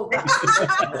 Oh,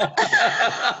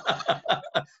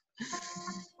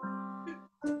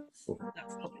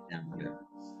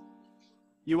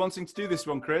 You wanting to do this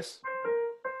one, Chris?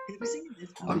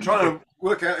 I'm trying to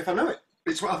work out if I know it.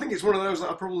 I think it's one of those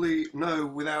that I probably know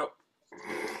without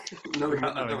knowing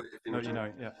that I know it. No, you know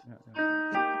it. Yeah.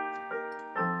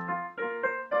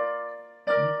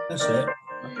 That's it.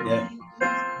 Yeah.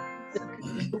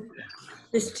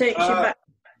 this takes you back to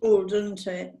school, doesn't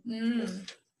it?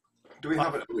 Do we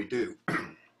have it? We do.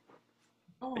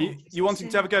 You wanting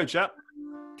to have a go, chap?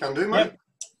 Can do, mate.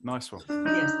 Nice one.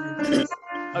 Yes.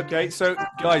 Okay, so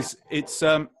guys, it's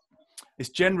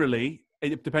generally,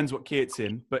 it depends what key it's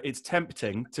in, but it's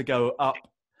tempting to go up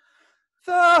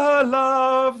the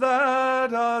love da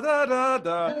da da da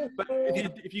da. But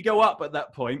if you go up at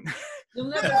that point, You'll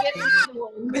never get another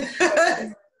one.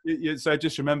 so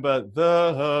just remember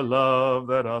the love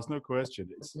that asks no question.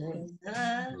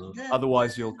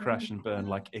 Otherwise, you'll crash and burn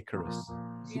like Icarus.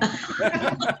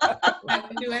 I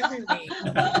can do everything.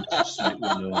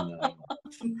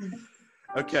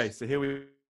 Okay, so here we.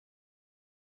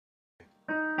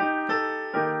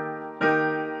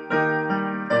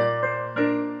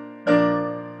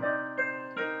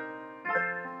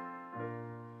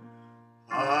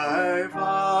 I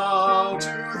vow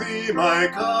to thee, my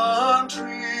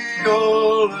country,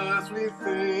 all earthly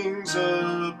things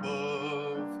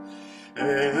above,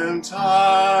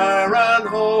 entire and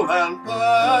whole and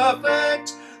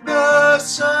perfect, the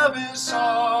service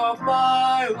of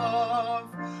my love,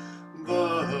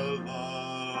 the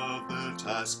love that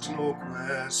asks no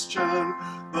question,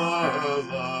 the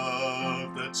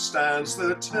love that stands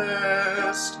the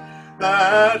test,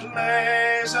 that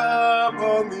lays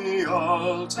upon the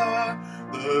altar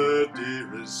the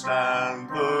dearest and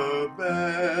the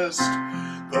best,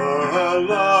 the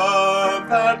love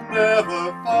that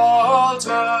never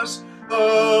falters,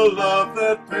 the love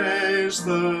that pays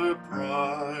the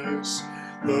price,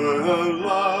 the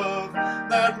love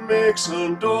that makes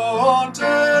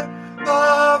undaunted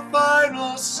the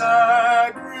final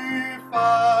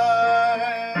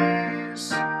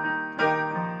sacrifice.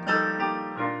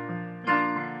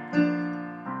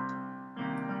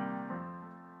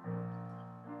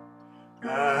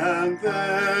 And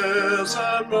there's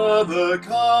another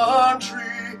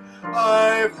country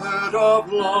I've heard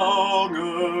of long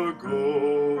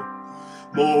ago,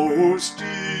 most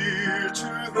dear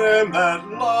to them that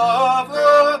love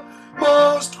her,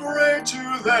 most great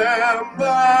to them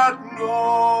that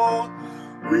know.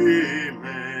 We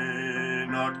may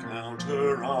not count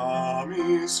her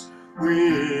armies,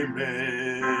 we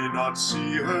may not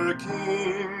see her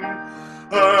king,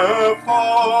 her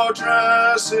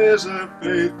fortress is a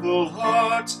faithful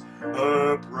heart,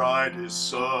 her pride is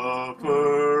suffering.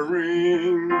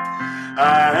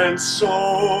 And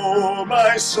so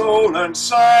my soul and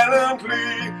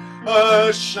silently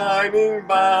her shining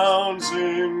bounds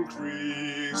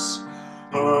increase.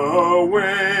 Her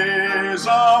ways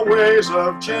are ways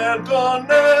of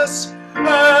gentleness,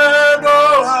 and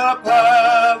all her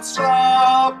paths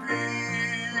are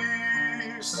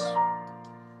peace.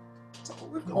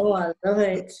 Oh, I love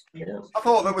it. I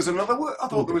thought there was another word. I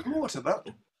thought there was more to that.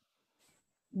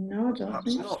 No, I don't Perhaps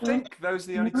think not. I think those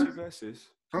are the only two verses.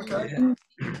 Okay.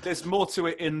 There's more to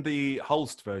it in the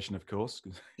Holst version, of course.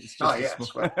 'Cause it's just Ah, a yes.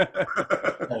 small-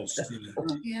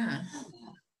 Yeah.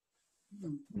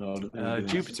 No,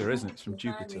 Jupiter, isn't it? It's from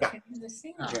Jupiter. Yeah.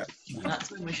 That's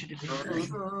when we should have been. You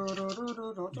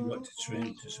got to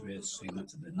train to sing that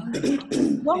to the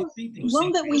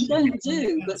One that we don't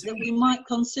do, but that we might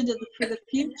consider for the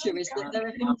future, is that there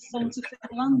are hymns sung to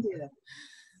Finlandia.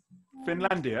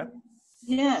 Finlandia?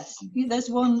 Yes,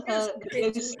 there's one. It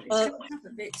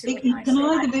can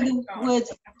either be the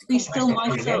words "Be still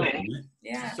my soul."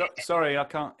 Yeah. Sorry, I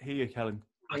can't hear you, Helen.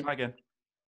 Try again.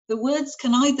 The words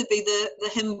can either be the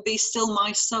hymn "Be still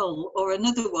my soul," or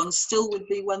another one still would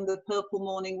be "When the purple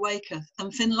morning waketh."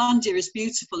 And Finlandia is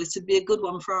beautiful. It'd be a good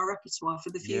one for our repertoire for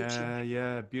the future.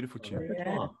 Yeah, beautiful tune.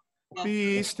 Yeah.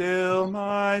 Be still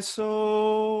my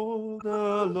soul,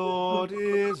 the Lord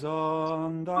is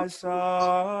on thy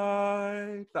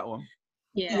side. That one.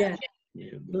 Yeah.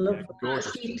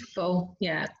 Gorgeous. Beautiful.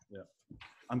 Yeah.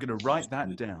 I'm going to write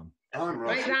that down. I'm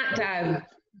Write that down.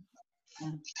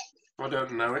 I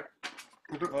don't know it.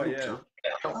 I don't think so.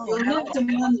 You'll know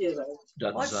Finlandia though.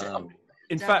 That's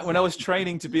In fact, when I was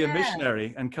training to be a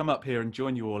missionary and come up here and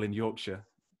join you all in Yorkshire,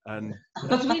 and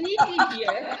Because we needed you.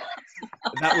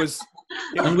 that was.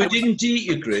 And we didn't eat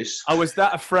you, Chris. I was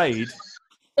that afraid.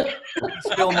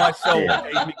 Still, my soul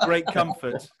gave me great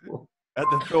comfort at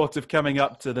the thought of coming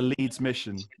up to the Leeds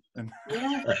mission. And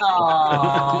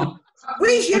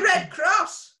Where's your Red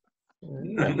Cross?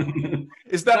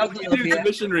 is that what we do to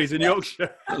missionaries in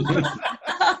Yorkshire?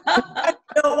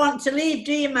 Don't want to leave,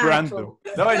 do you, Michael? Random.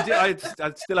 No, I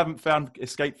still haven't found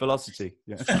escape velocity.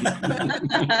 Yeah.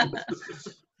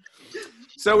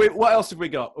 So what else have we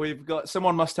got? We've got,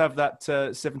 someone must have that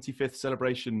 75th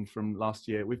celebration from last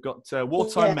year. We've got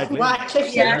wartime medley.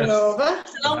 Wycliffe's heading over.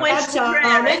 Long way That's to all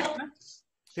prayer. right.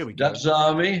 Here we go. That's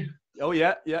Army. Oh,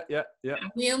 yeah.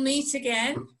 We'll meet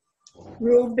again.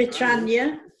 Rule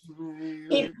Britannia.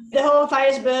 Keep the whole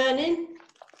fire's burning.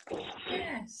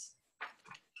 Yes.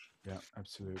 Yeah,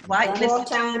 absolutely.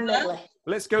 Wartime medley.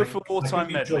 Let's go for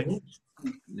wartime medley.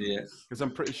 Yeah. Because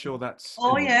I'm pretty sure that's...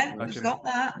 Oh, yeah, I we've can- got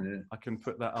that. I can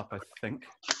put that up, I think.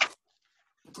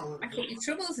 I think your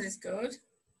troubles is good.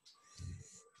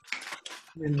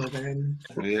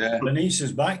 Yeah. Bernice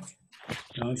is back.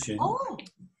 No, she. Oh.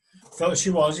 Thought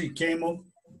she was. It came up,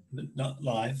 but not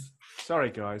live. Sorry,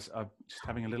 guys. I'm just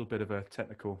having a little bit of a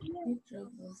technical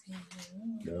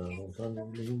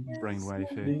brainwave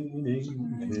here.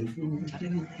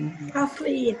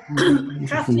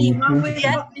 Kathleen, while we've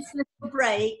got this little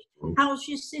break, how's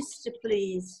your sister,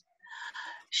 please?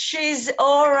 She's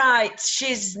all right.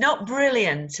 She's not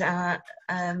brilliant.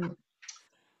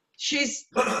 She's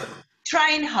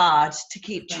trying hard to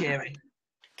keep cheering.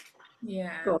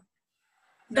 Yeah.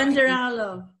 Send her our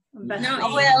love. and best No,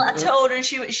 Oh, well, I told her, and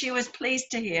she was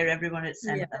pleased to hear everyone had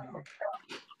sent that.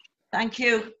 Thank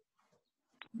you.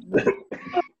 Thank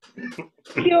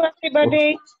you,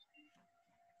 everybody.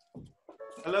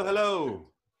 Hello.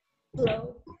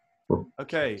 Hello.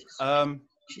 Okay.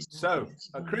 So,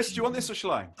 Chris, do you want this or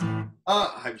shall I?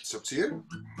 It's up to you.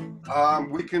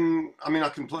 We can. I mean, I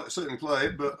can certainly play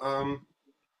it, but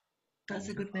That's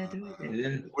a good way of doing it.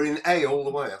 Yeah. We're in A all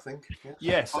the way, I think.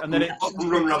 Yes, and then it.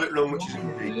 Run, rabbit, run, which is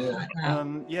in B.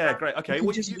 Yeah, great. Okay,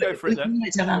 well, you go for it then.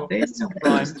 It's on our face.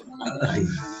 Rhymed.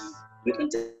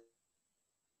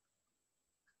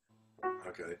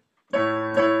 Okay.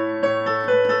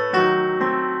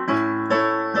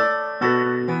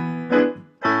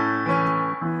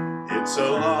 It's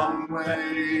a long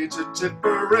way to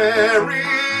Tipperary.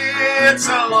 It's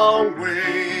a long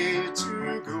way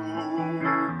to go.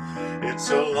 It's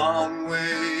a long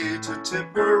way to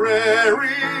Tipperary,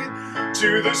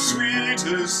 to the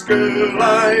sweetest girl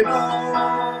I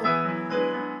know.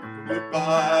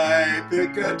 Goodbye,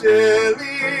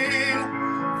 Piccadilly.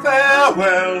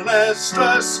 Farewell,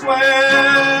 Leicester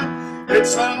Square.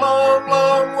 It's a long,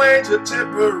 long way to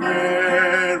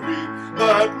Tipperary,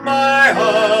 but my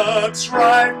heart's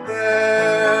right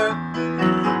there.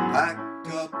 Pack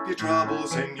up your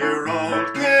troubles in your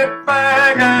old kit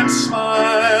bag and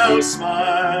smile,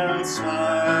 smile,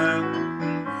 smile,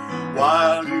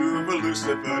 while you've a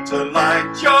Lucifer to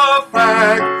light your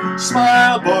fag.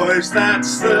 Smile, boys,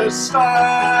 that's the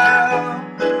style.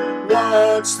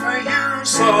 What's the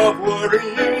use of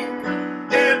worrying?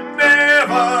 It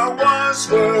never was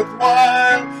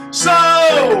worthwhile. So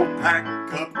pack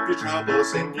up your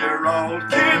troubles in your old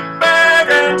kit bag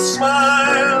and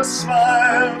smile,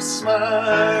 smile,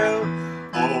 smile.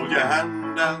 Hold your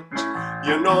hand out,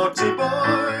 you naughty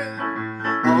boy.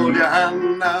 Hold your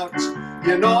hand out,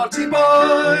 you naughty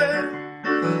boy.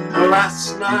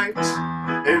 Last night,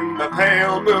 in the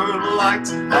pale moonlight,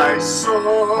 I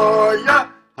saw ya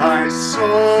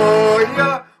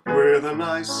with a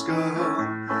nice girl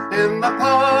in the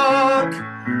park.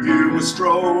 You were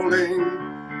strolling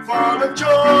full of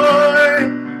joy,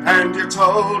 and you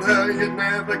told her you'd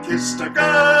never kissed a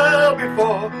girl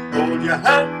before. Hold your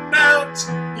hand out,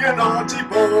 you naughty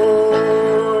boy.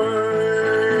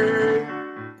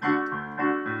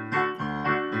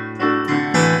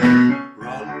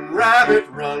 Run, rabbit,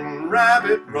 run,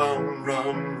 rabbit, run,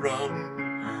 run,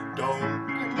 run. Don't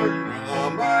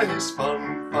promise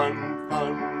fun, fun,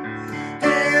 fun.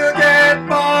 He'll get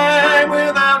by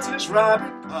without his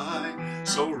rabbit pie.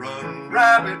 So run,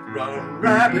 rabbit, run,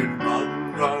 rabbit,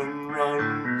 run, run,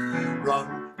 run.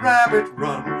 Run, rabbit,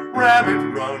 run,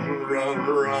 rabbit, run, run,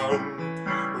 run.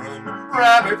 Run,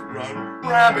 rabbit, run,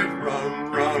 rabbit,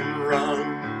 run, run, run.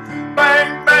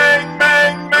 Bang, bang,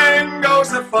 bang, bang goes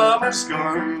the farmer's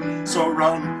gun. So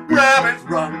run, rabbit,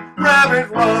 run, rabbit,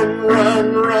 run,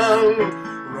 run, run.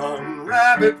 Run,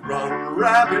 rabbit, run,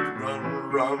 rabbit,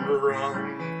 run, run,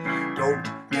 run. Don't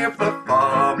give the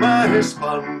farmer his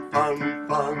fun, fun,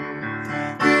 fun.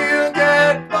 He'll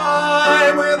get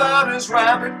by without his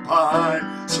rabbit pie.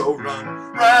 So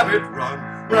run, rabbit, run,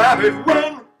 run,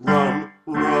 run.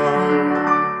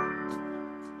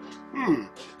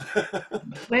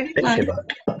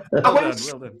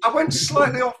 I went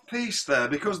slightly off piece there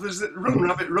because there's that run,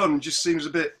 rabbit, run just seems a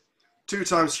bit. 2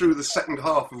 times through the second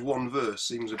half of one verse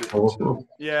seems a bit.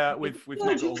 Yeah, we've not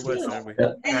got all the words there, have we?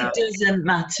 It doesn't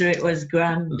matter. It was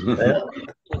grand.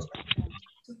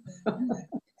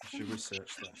 Should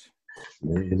research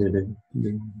that.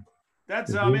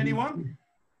 Dad's anyone?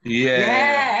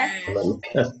 Yeah.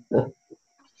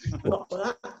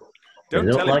 Don't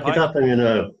you tell don't like him, it happen, you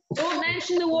know. Don't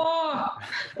mention the war.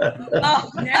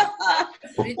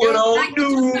 We're all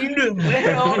doomed.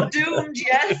 We're all doomed,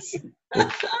 yes.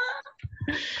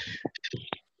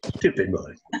 Tipping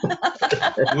boy.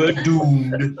 We're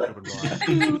doomed.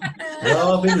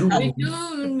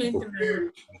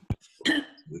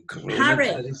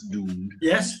 Harry.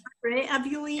 Yes. Harry, have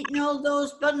you eaten all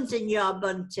those buns in your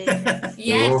bunting?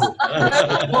 Yes.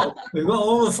 We've got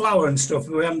all the flour and stuff,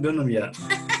 but we haven't done them yet.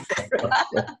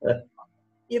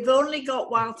 You've only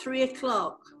got while 3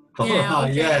 o'clock. Yeah,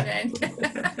 okay, yeah. then.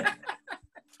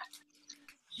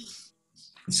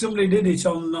 Somebody did it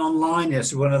online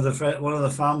yesterday. One of the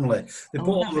family. They put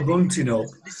all the bunting up.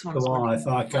 The wife,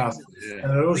 I can't.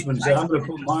 And her husband said, "I'm going to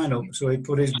put mine up." So he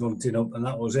put his bunting up, and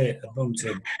that was it. A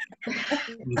bunting.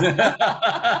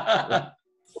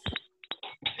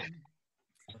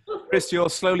 Chris, you're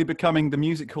slowly becoming the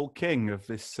musical king of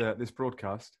this this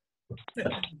broadcast.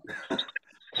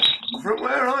 From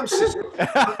where I'm sitting.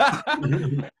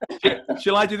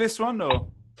 Shall I do this one, or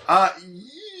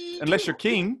unless you're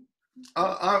keen?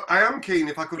 I am keen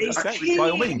if I could. Actually,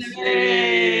 by all means. I'm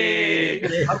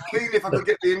keen if I could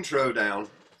get the intro down.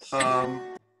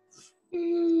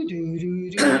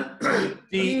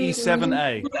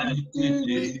 DE7A.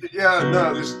 Yeah,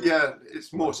 no,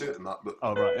 it's more to it than that. But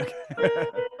oh right, okay.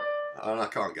 And I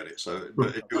can't get it, so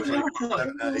but it goes like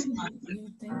 7A.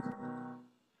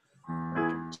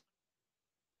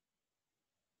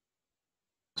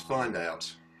 Let's find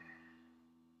out.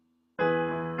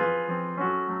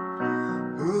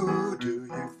 Who do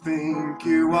you think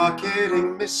you are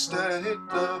kidding, Mr.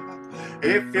 Hitler?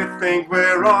 If you think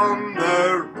we're on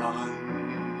the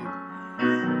run,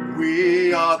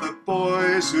 we are the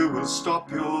boys who will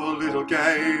stop your little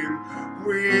game.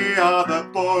 We are the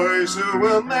boys who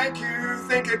will make you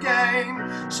think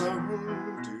again. So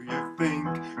who do you think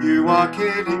you are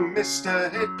kidding,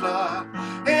 Mr. Hitler?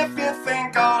 If you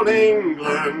think all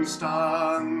England's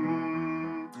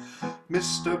done.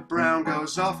 Mr. Brown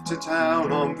goes off to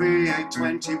town on the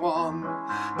 821,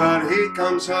 but he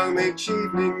comes home each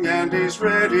evening and he's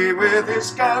ready with his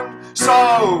gun.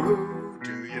 So who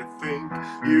do you think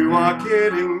you are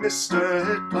kidding, Mr.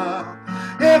 Hitler?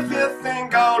 If you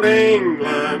think old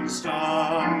England's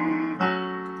done.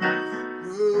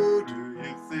 Who do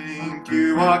you think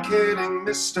you are kidding,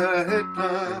 Mr.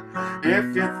 Hitler?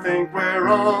 If you think we're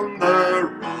on the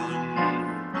run.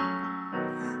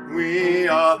 We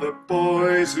are the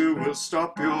boys who will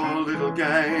stop your little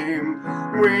game.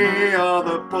 We are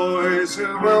the boys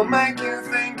who will make you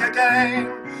think again.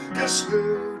 'Cause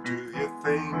who do you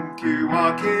think you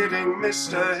are kidding,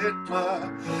 Mr.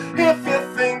 Hitler? If you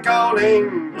think all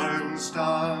England's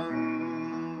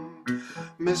done.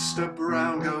 Mr.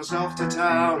 Brown goes off to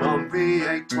town on the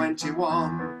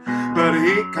 821, but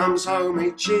he comes home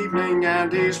each evening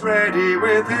and he's ready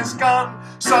with his gun.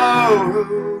 So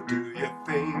who do you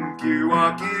think you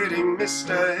are kidding,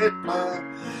 Mr. Hitler?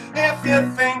 If you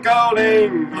think all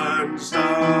England's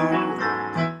done.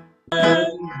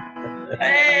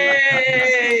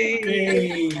 Hey!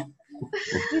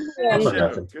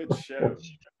 Good show.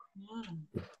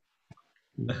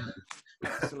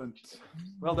 Excellent.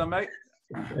 Well done, mate.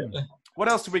 What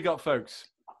else have we got, folks?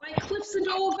 White cliffs and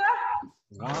over.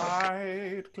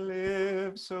 White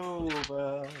cliffs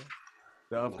over.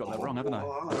 Oh, I've got that wrong, haven't I?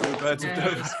 Blue birds of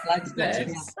Dover.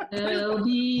 There'll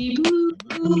be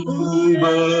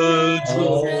Bluebirds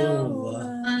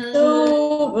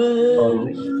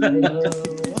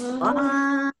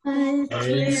White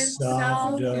cliffs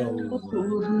of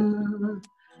Dover.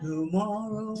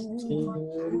 Tomorrow,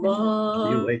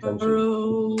 You wait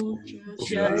until.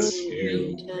 just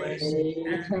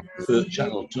Third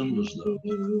channel tunnels though.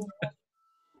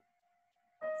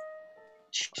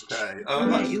 Okay.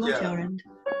 Yeah, you want yeah. your end.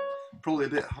 Probably a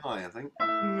bit high, I think.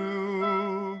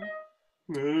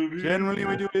 Generally,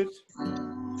 we do it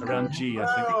around G, I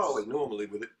think. Oh, we normally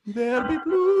with it. There'll be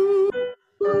blue.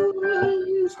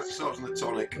 So it starts on the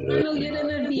tonic.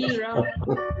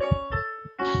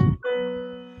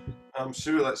 I'm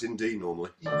sure that's in D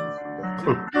normally.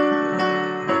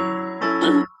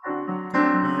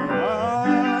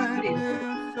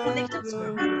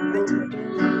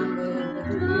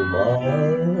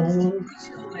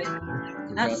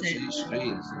 That's it.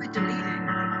 We delete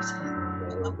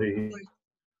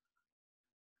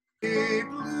it.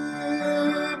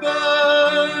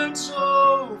 Bluebirds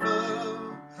over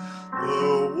the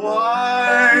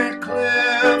white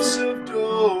cliffs of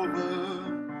Dover.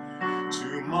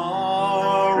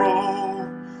 Tomorrow,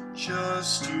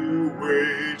 just to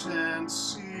wait and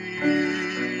see.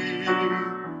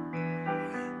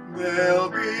 There'll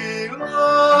be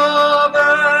love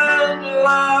and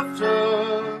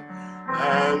laughter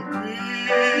and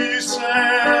peace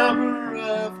ever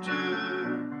after.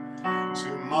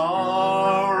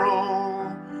 Tomorrow,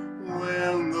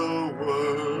 when the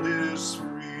world is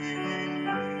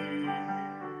free.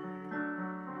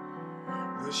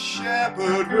 The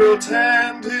shepherd will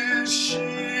tend his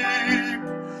sheep,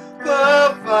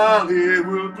 the valley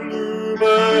will bloom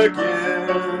again,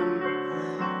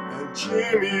 and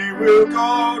Jimmy will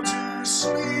go to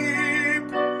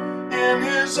sleep in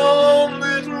his own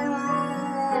little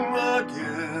room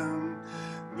again.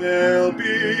 There'll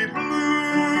be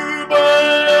bluebirds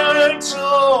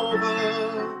over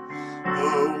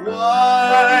the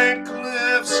white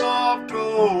cliffs of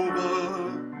Dover.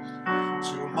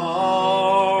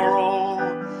 Tomorrow,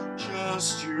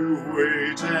 just you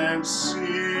wait and see.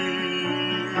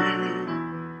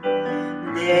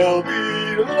 There'll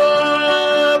be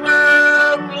love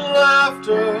and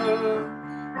laughter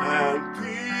and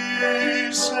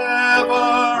peace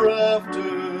ever after.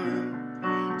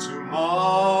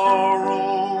 Tomorrow,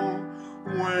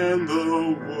 when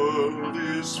the world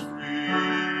is free.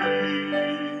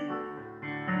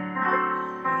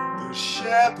 The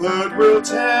shepherd will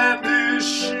tend his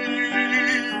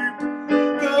sheep,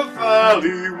 the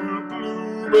valley will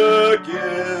bloom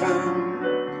again,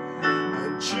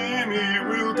 and Jimmy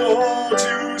will go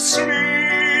to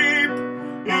sleep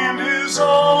in his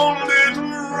own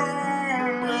little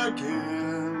room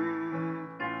again.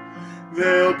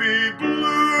 There'll be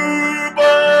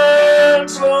bluebirds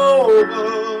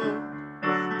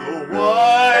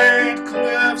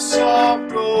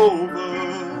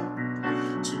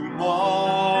over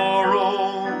tomorrow,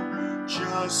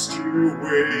 just you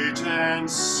wait and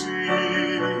see.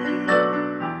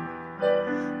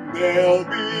 There'll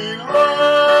be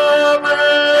love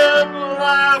and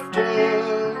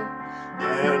laughter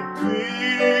and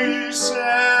peace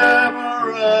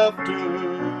ever after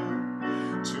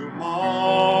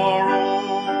tomorrow,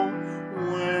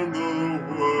 when the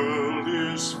world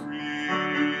is free.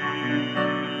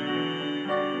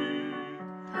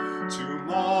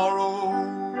 Tomorrow,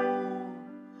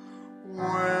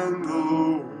 when the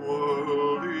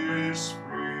world is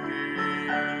free.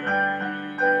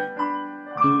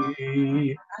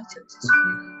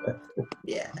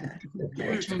 Yeah.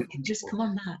 Just come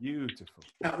on that. Beautiful.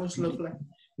 That was lovely.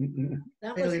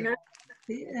 That was Really. nice.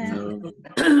 Yeah.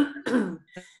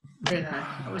 Very nice.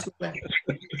 That was lovely.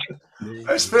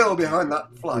 There's Phil behind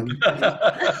that flag.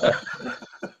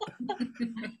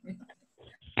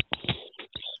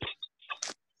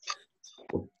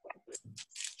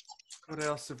 What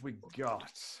else have we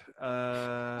got?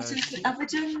 Have we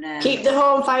done? Keep the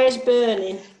home fires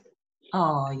burning.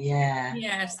 Oh yeah.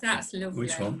 Yes, that's lovely.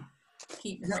 Which one?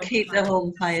 Keep the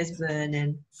home fires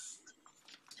burning.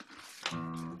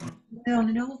 They're on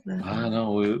and over. I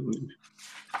know. We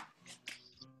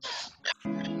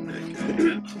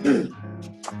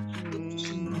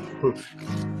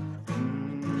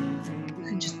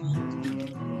can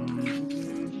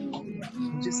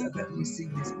just I bet we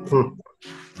sing this. I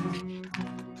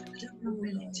don't know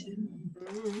really to.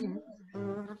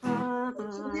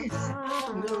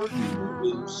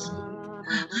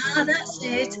 Ah, that's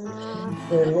it.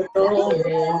 Oh,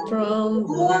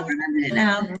 I remember it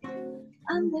now.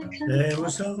 And there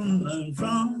was someone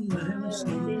from the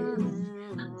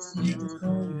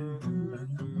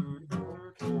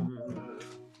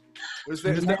Was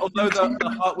there, although the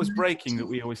heart was breaking that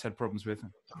we always had problems with.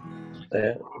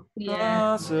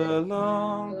 Pass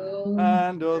along,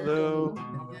 and although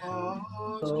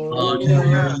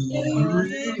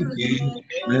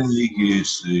when we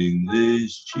sing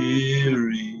this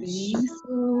cheery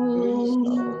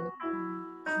song.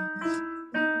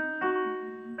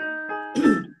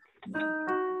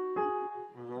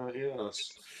 Yes.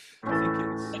 I think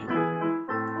it's.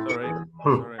 Sorry.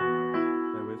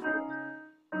 Bear with.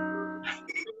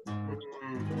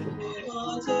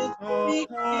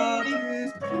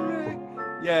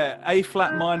 Yeah, A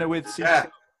flat minor with C. Yeah.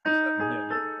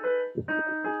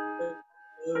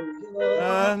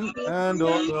 And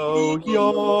although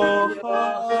your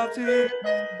heart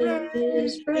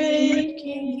is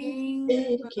breaking,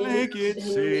 make it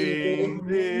sing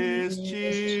this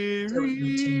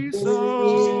cheery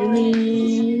song.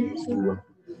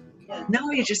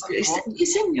 No, you just you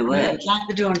sing your words like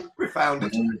they're done. We found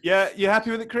it. Yeah, you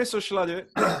happy with it, Chris, or shall I do it?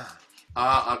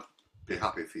 I'd be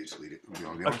happy for you to lead it. To be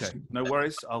honest. Okay, no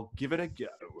worries. I'll give it a go.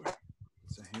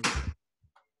 So here we go.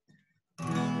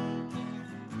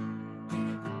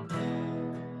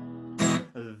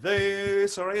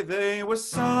 They were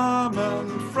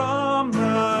summoned from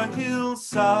the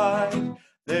hillside.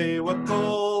 They were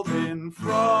called in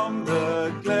from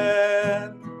the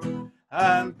glen,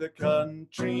 and the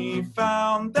country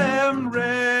found them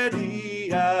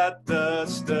ready at the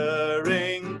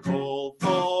stirring call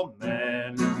for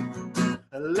men.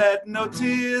 Let no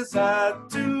tears add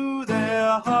to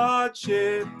their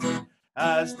hardship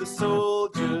as the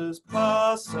soldiers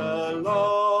pass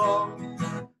along.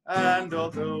 And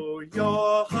although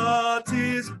your heart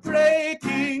is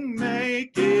breaking,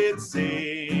 make it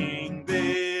sing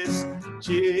this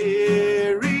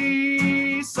cheery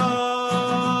song.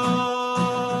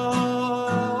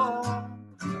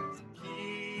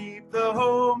 Keep the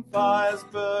home fires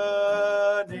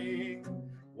burning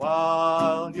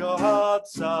while your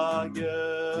hearts are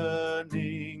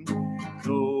yearning.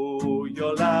 Though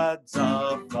your lads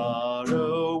are far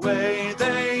away,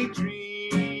 they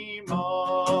dream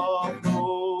of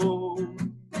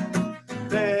home.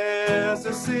 There's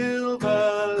a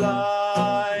silver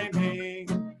lining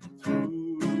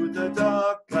through the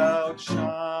dark cloud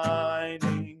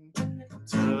shining.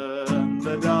 Turn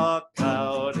the dark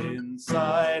cloud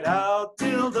inside out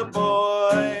till the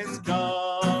boys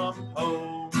come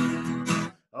home.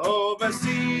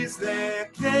 Overseas there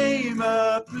came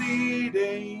a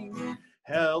pleading,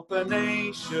 help a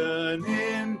nation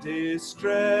in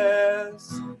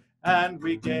distress. And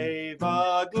we gave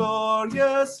our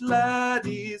glorious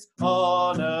laddies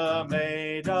honor,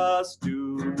 made us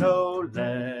do no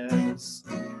less.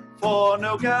 For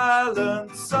no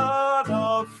gallant son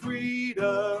of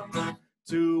freedom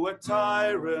to a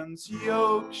tyrant's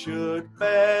yoke should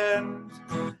bend,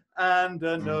 and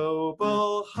a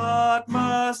noble heart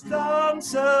must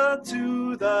answer to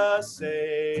to the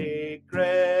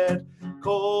sacred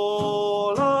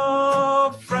call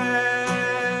of friends.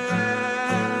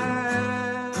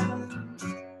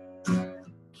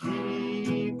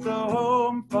 Keep the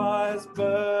home fires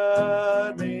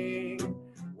burning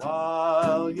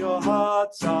while your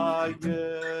hearts are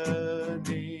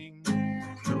yearning.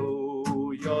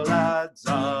 Though your lads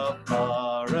are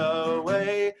far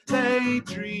away, they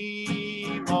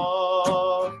dream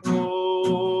of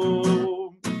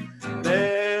home.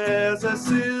 There's a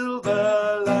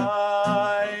silver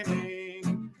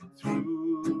lining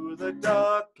through the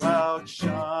dark cloud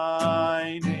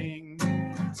shining.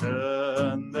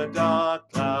 Turn the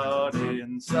dark cloud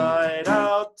inside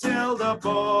out till the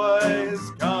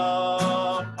boys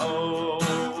come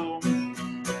home.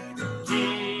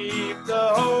 Keep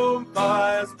the home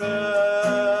fires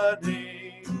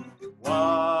burning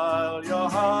while your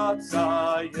hearts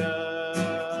are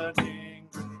yearning.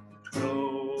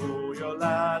 Though your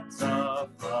lads are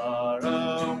far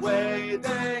away,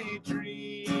 they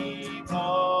dream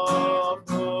of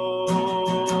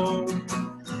home.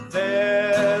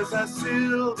 There's a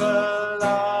silver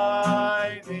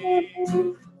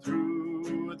lining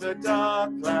through the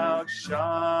dark cloud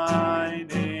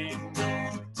shining.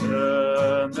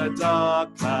 Turn the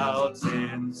dark clouds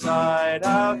inside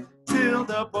out till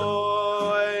the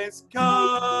boys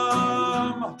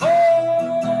come home.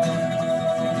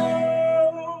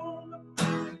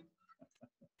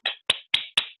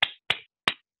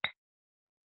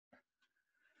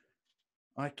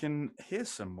 I can hear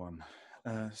someone.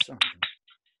 Sorry.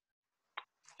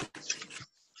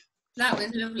 That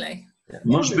was lovely.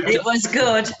 Must be. It was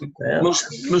good. Must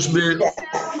be.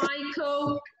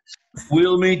 Michael.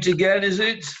 We'll meet again, is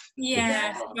it?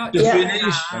 Yeah. Got To to do finish.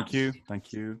 that. Thank you.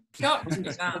 Thank you. Got to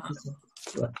do that.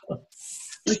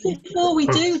 Before we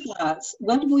do that,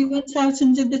 when we went out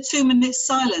and did the 2-minute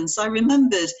silence, I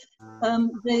remembered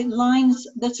the lines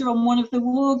that are on one of the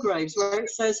war graves where it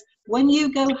says, "When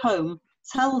you go home,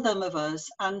 tell them of us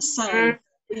and say,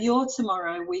 for your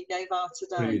tomorrow we gave our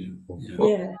today."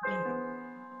 Yeah.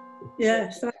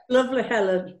 Yes, that's lovely,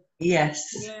 Helen. Yes,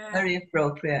 Yeah. very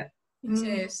appropriate. It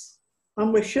is.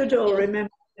 And we should all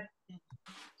remember.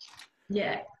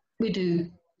 Yeah, we do.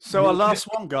 So our last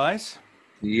one, guys.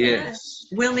 Yes.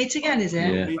 We'll meet again, is it?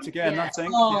 Yeah. Meet again, I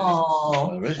think.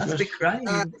 Oh, that's be crying.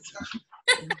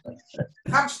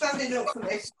 I'm standing up for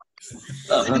this.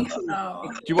 Oh.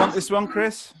 Do you want this one,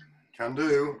 Chris? Can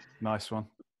do. Nice one.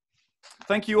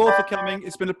 Thank you all for coming.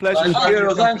 It's been a pleasure. Thank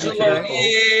you. Thanks a lot.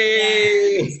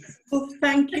 Yay! Oh,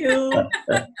 thank you.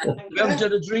 We haven't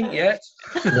had a drink yet.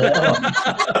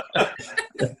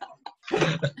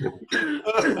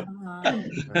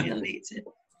 You'll eat it.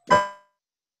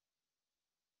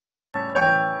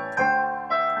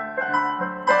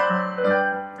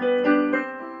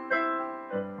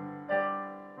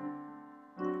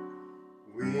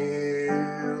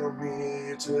 We'll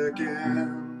meet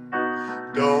again.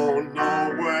 Don't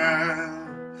know where,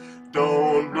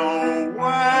 don't know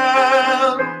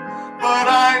when, but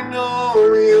I know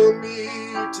we'll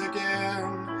meet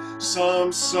again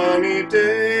some sunny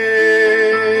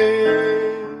day.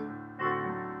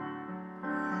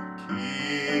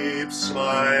 Keep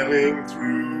smiling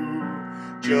through,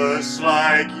 just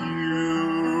like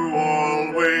you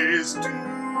always do,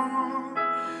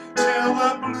 till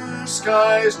the blue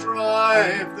skies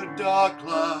drive the dark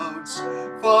clouds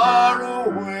far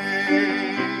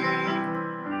away.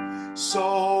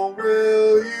 So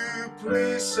will you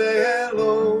please say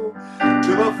hello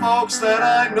to the folks that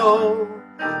I know?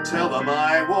 Tell them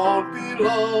I won't be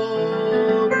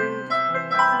long.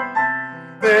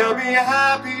 They'll be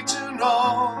happy to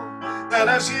know that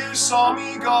as you saw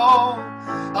me go,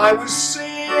 I was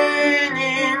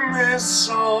singing this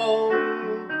song.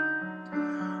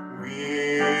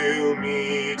 We'll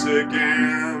meet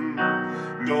again,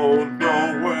 don't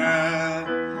know where,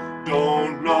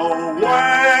 don't know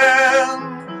when,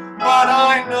 but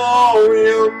I know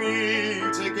we'll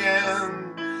meet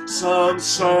again some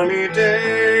sunny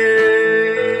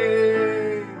day.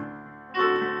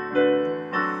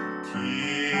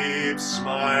 Keep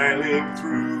smiling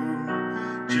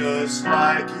through, just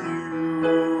like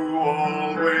you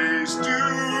always do,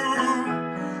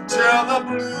 till the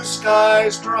blue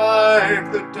skies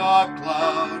drive the dark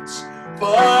clouds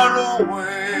far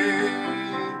away.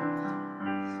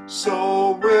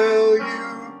 So will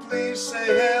you please say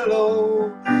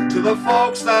hello to the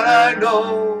folks that I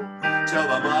know? Tell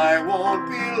them I won't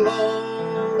be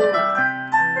long.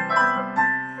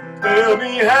 They'll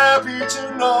be happy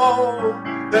to know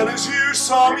that as you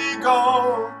saw me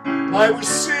go, I was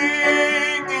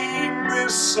singing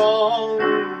this song.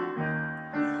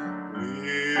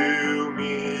 We'll meet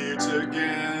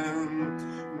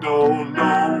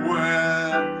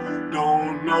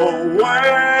know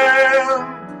when,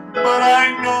 but I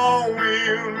know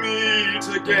we'll meet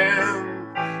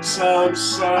again some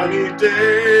sunny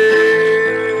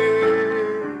day.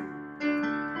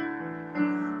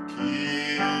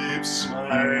 Keep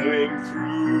smiling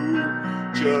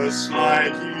through, just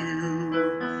like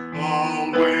you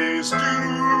always do,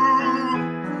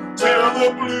 till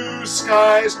the blue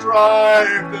skies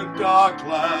drive the dark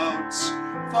clouds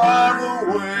far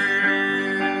away.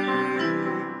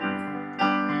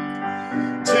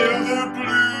 Till the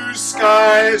blue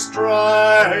skies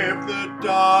drive the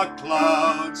dark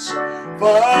clouds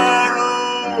far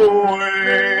away.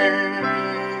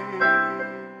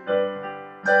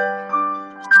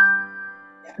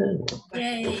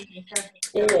 Yay.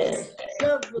 Yeah.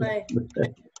 Lovely.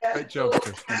 Great job,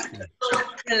 Chris. Thank you.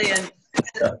 Brilliant.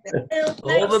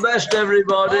 All the best,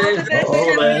 everybody. All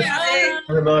the best,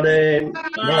 everybody.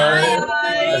 Bye.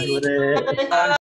 Bye. Everybody.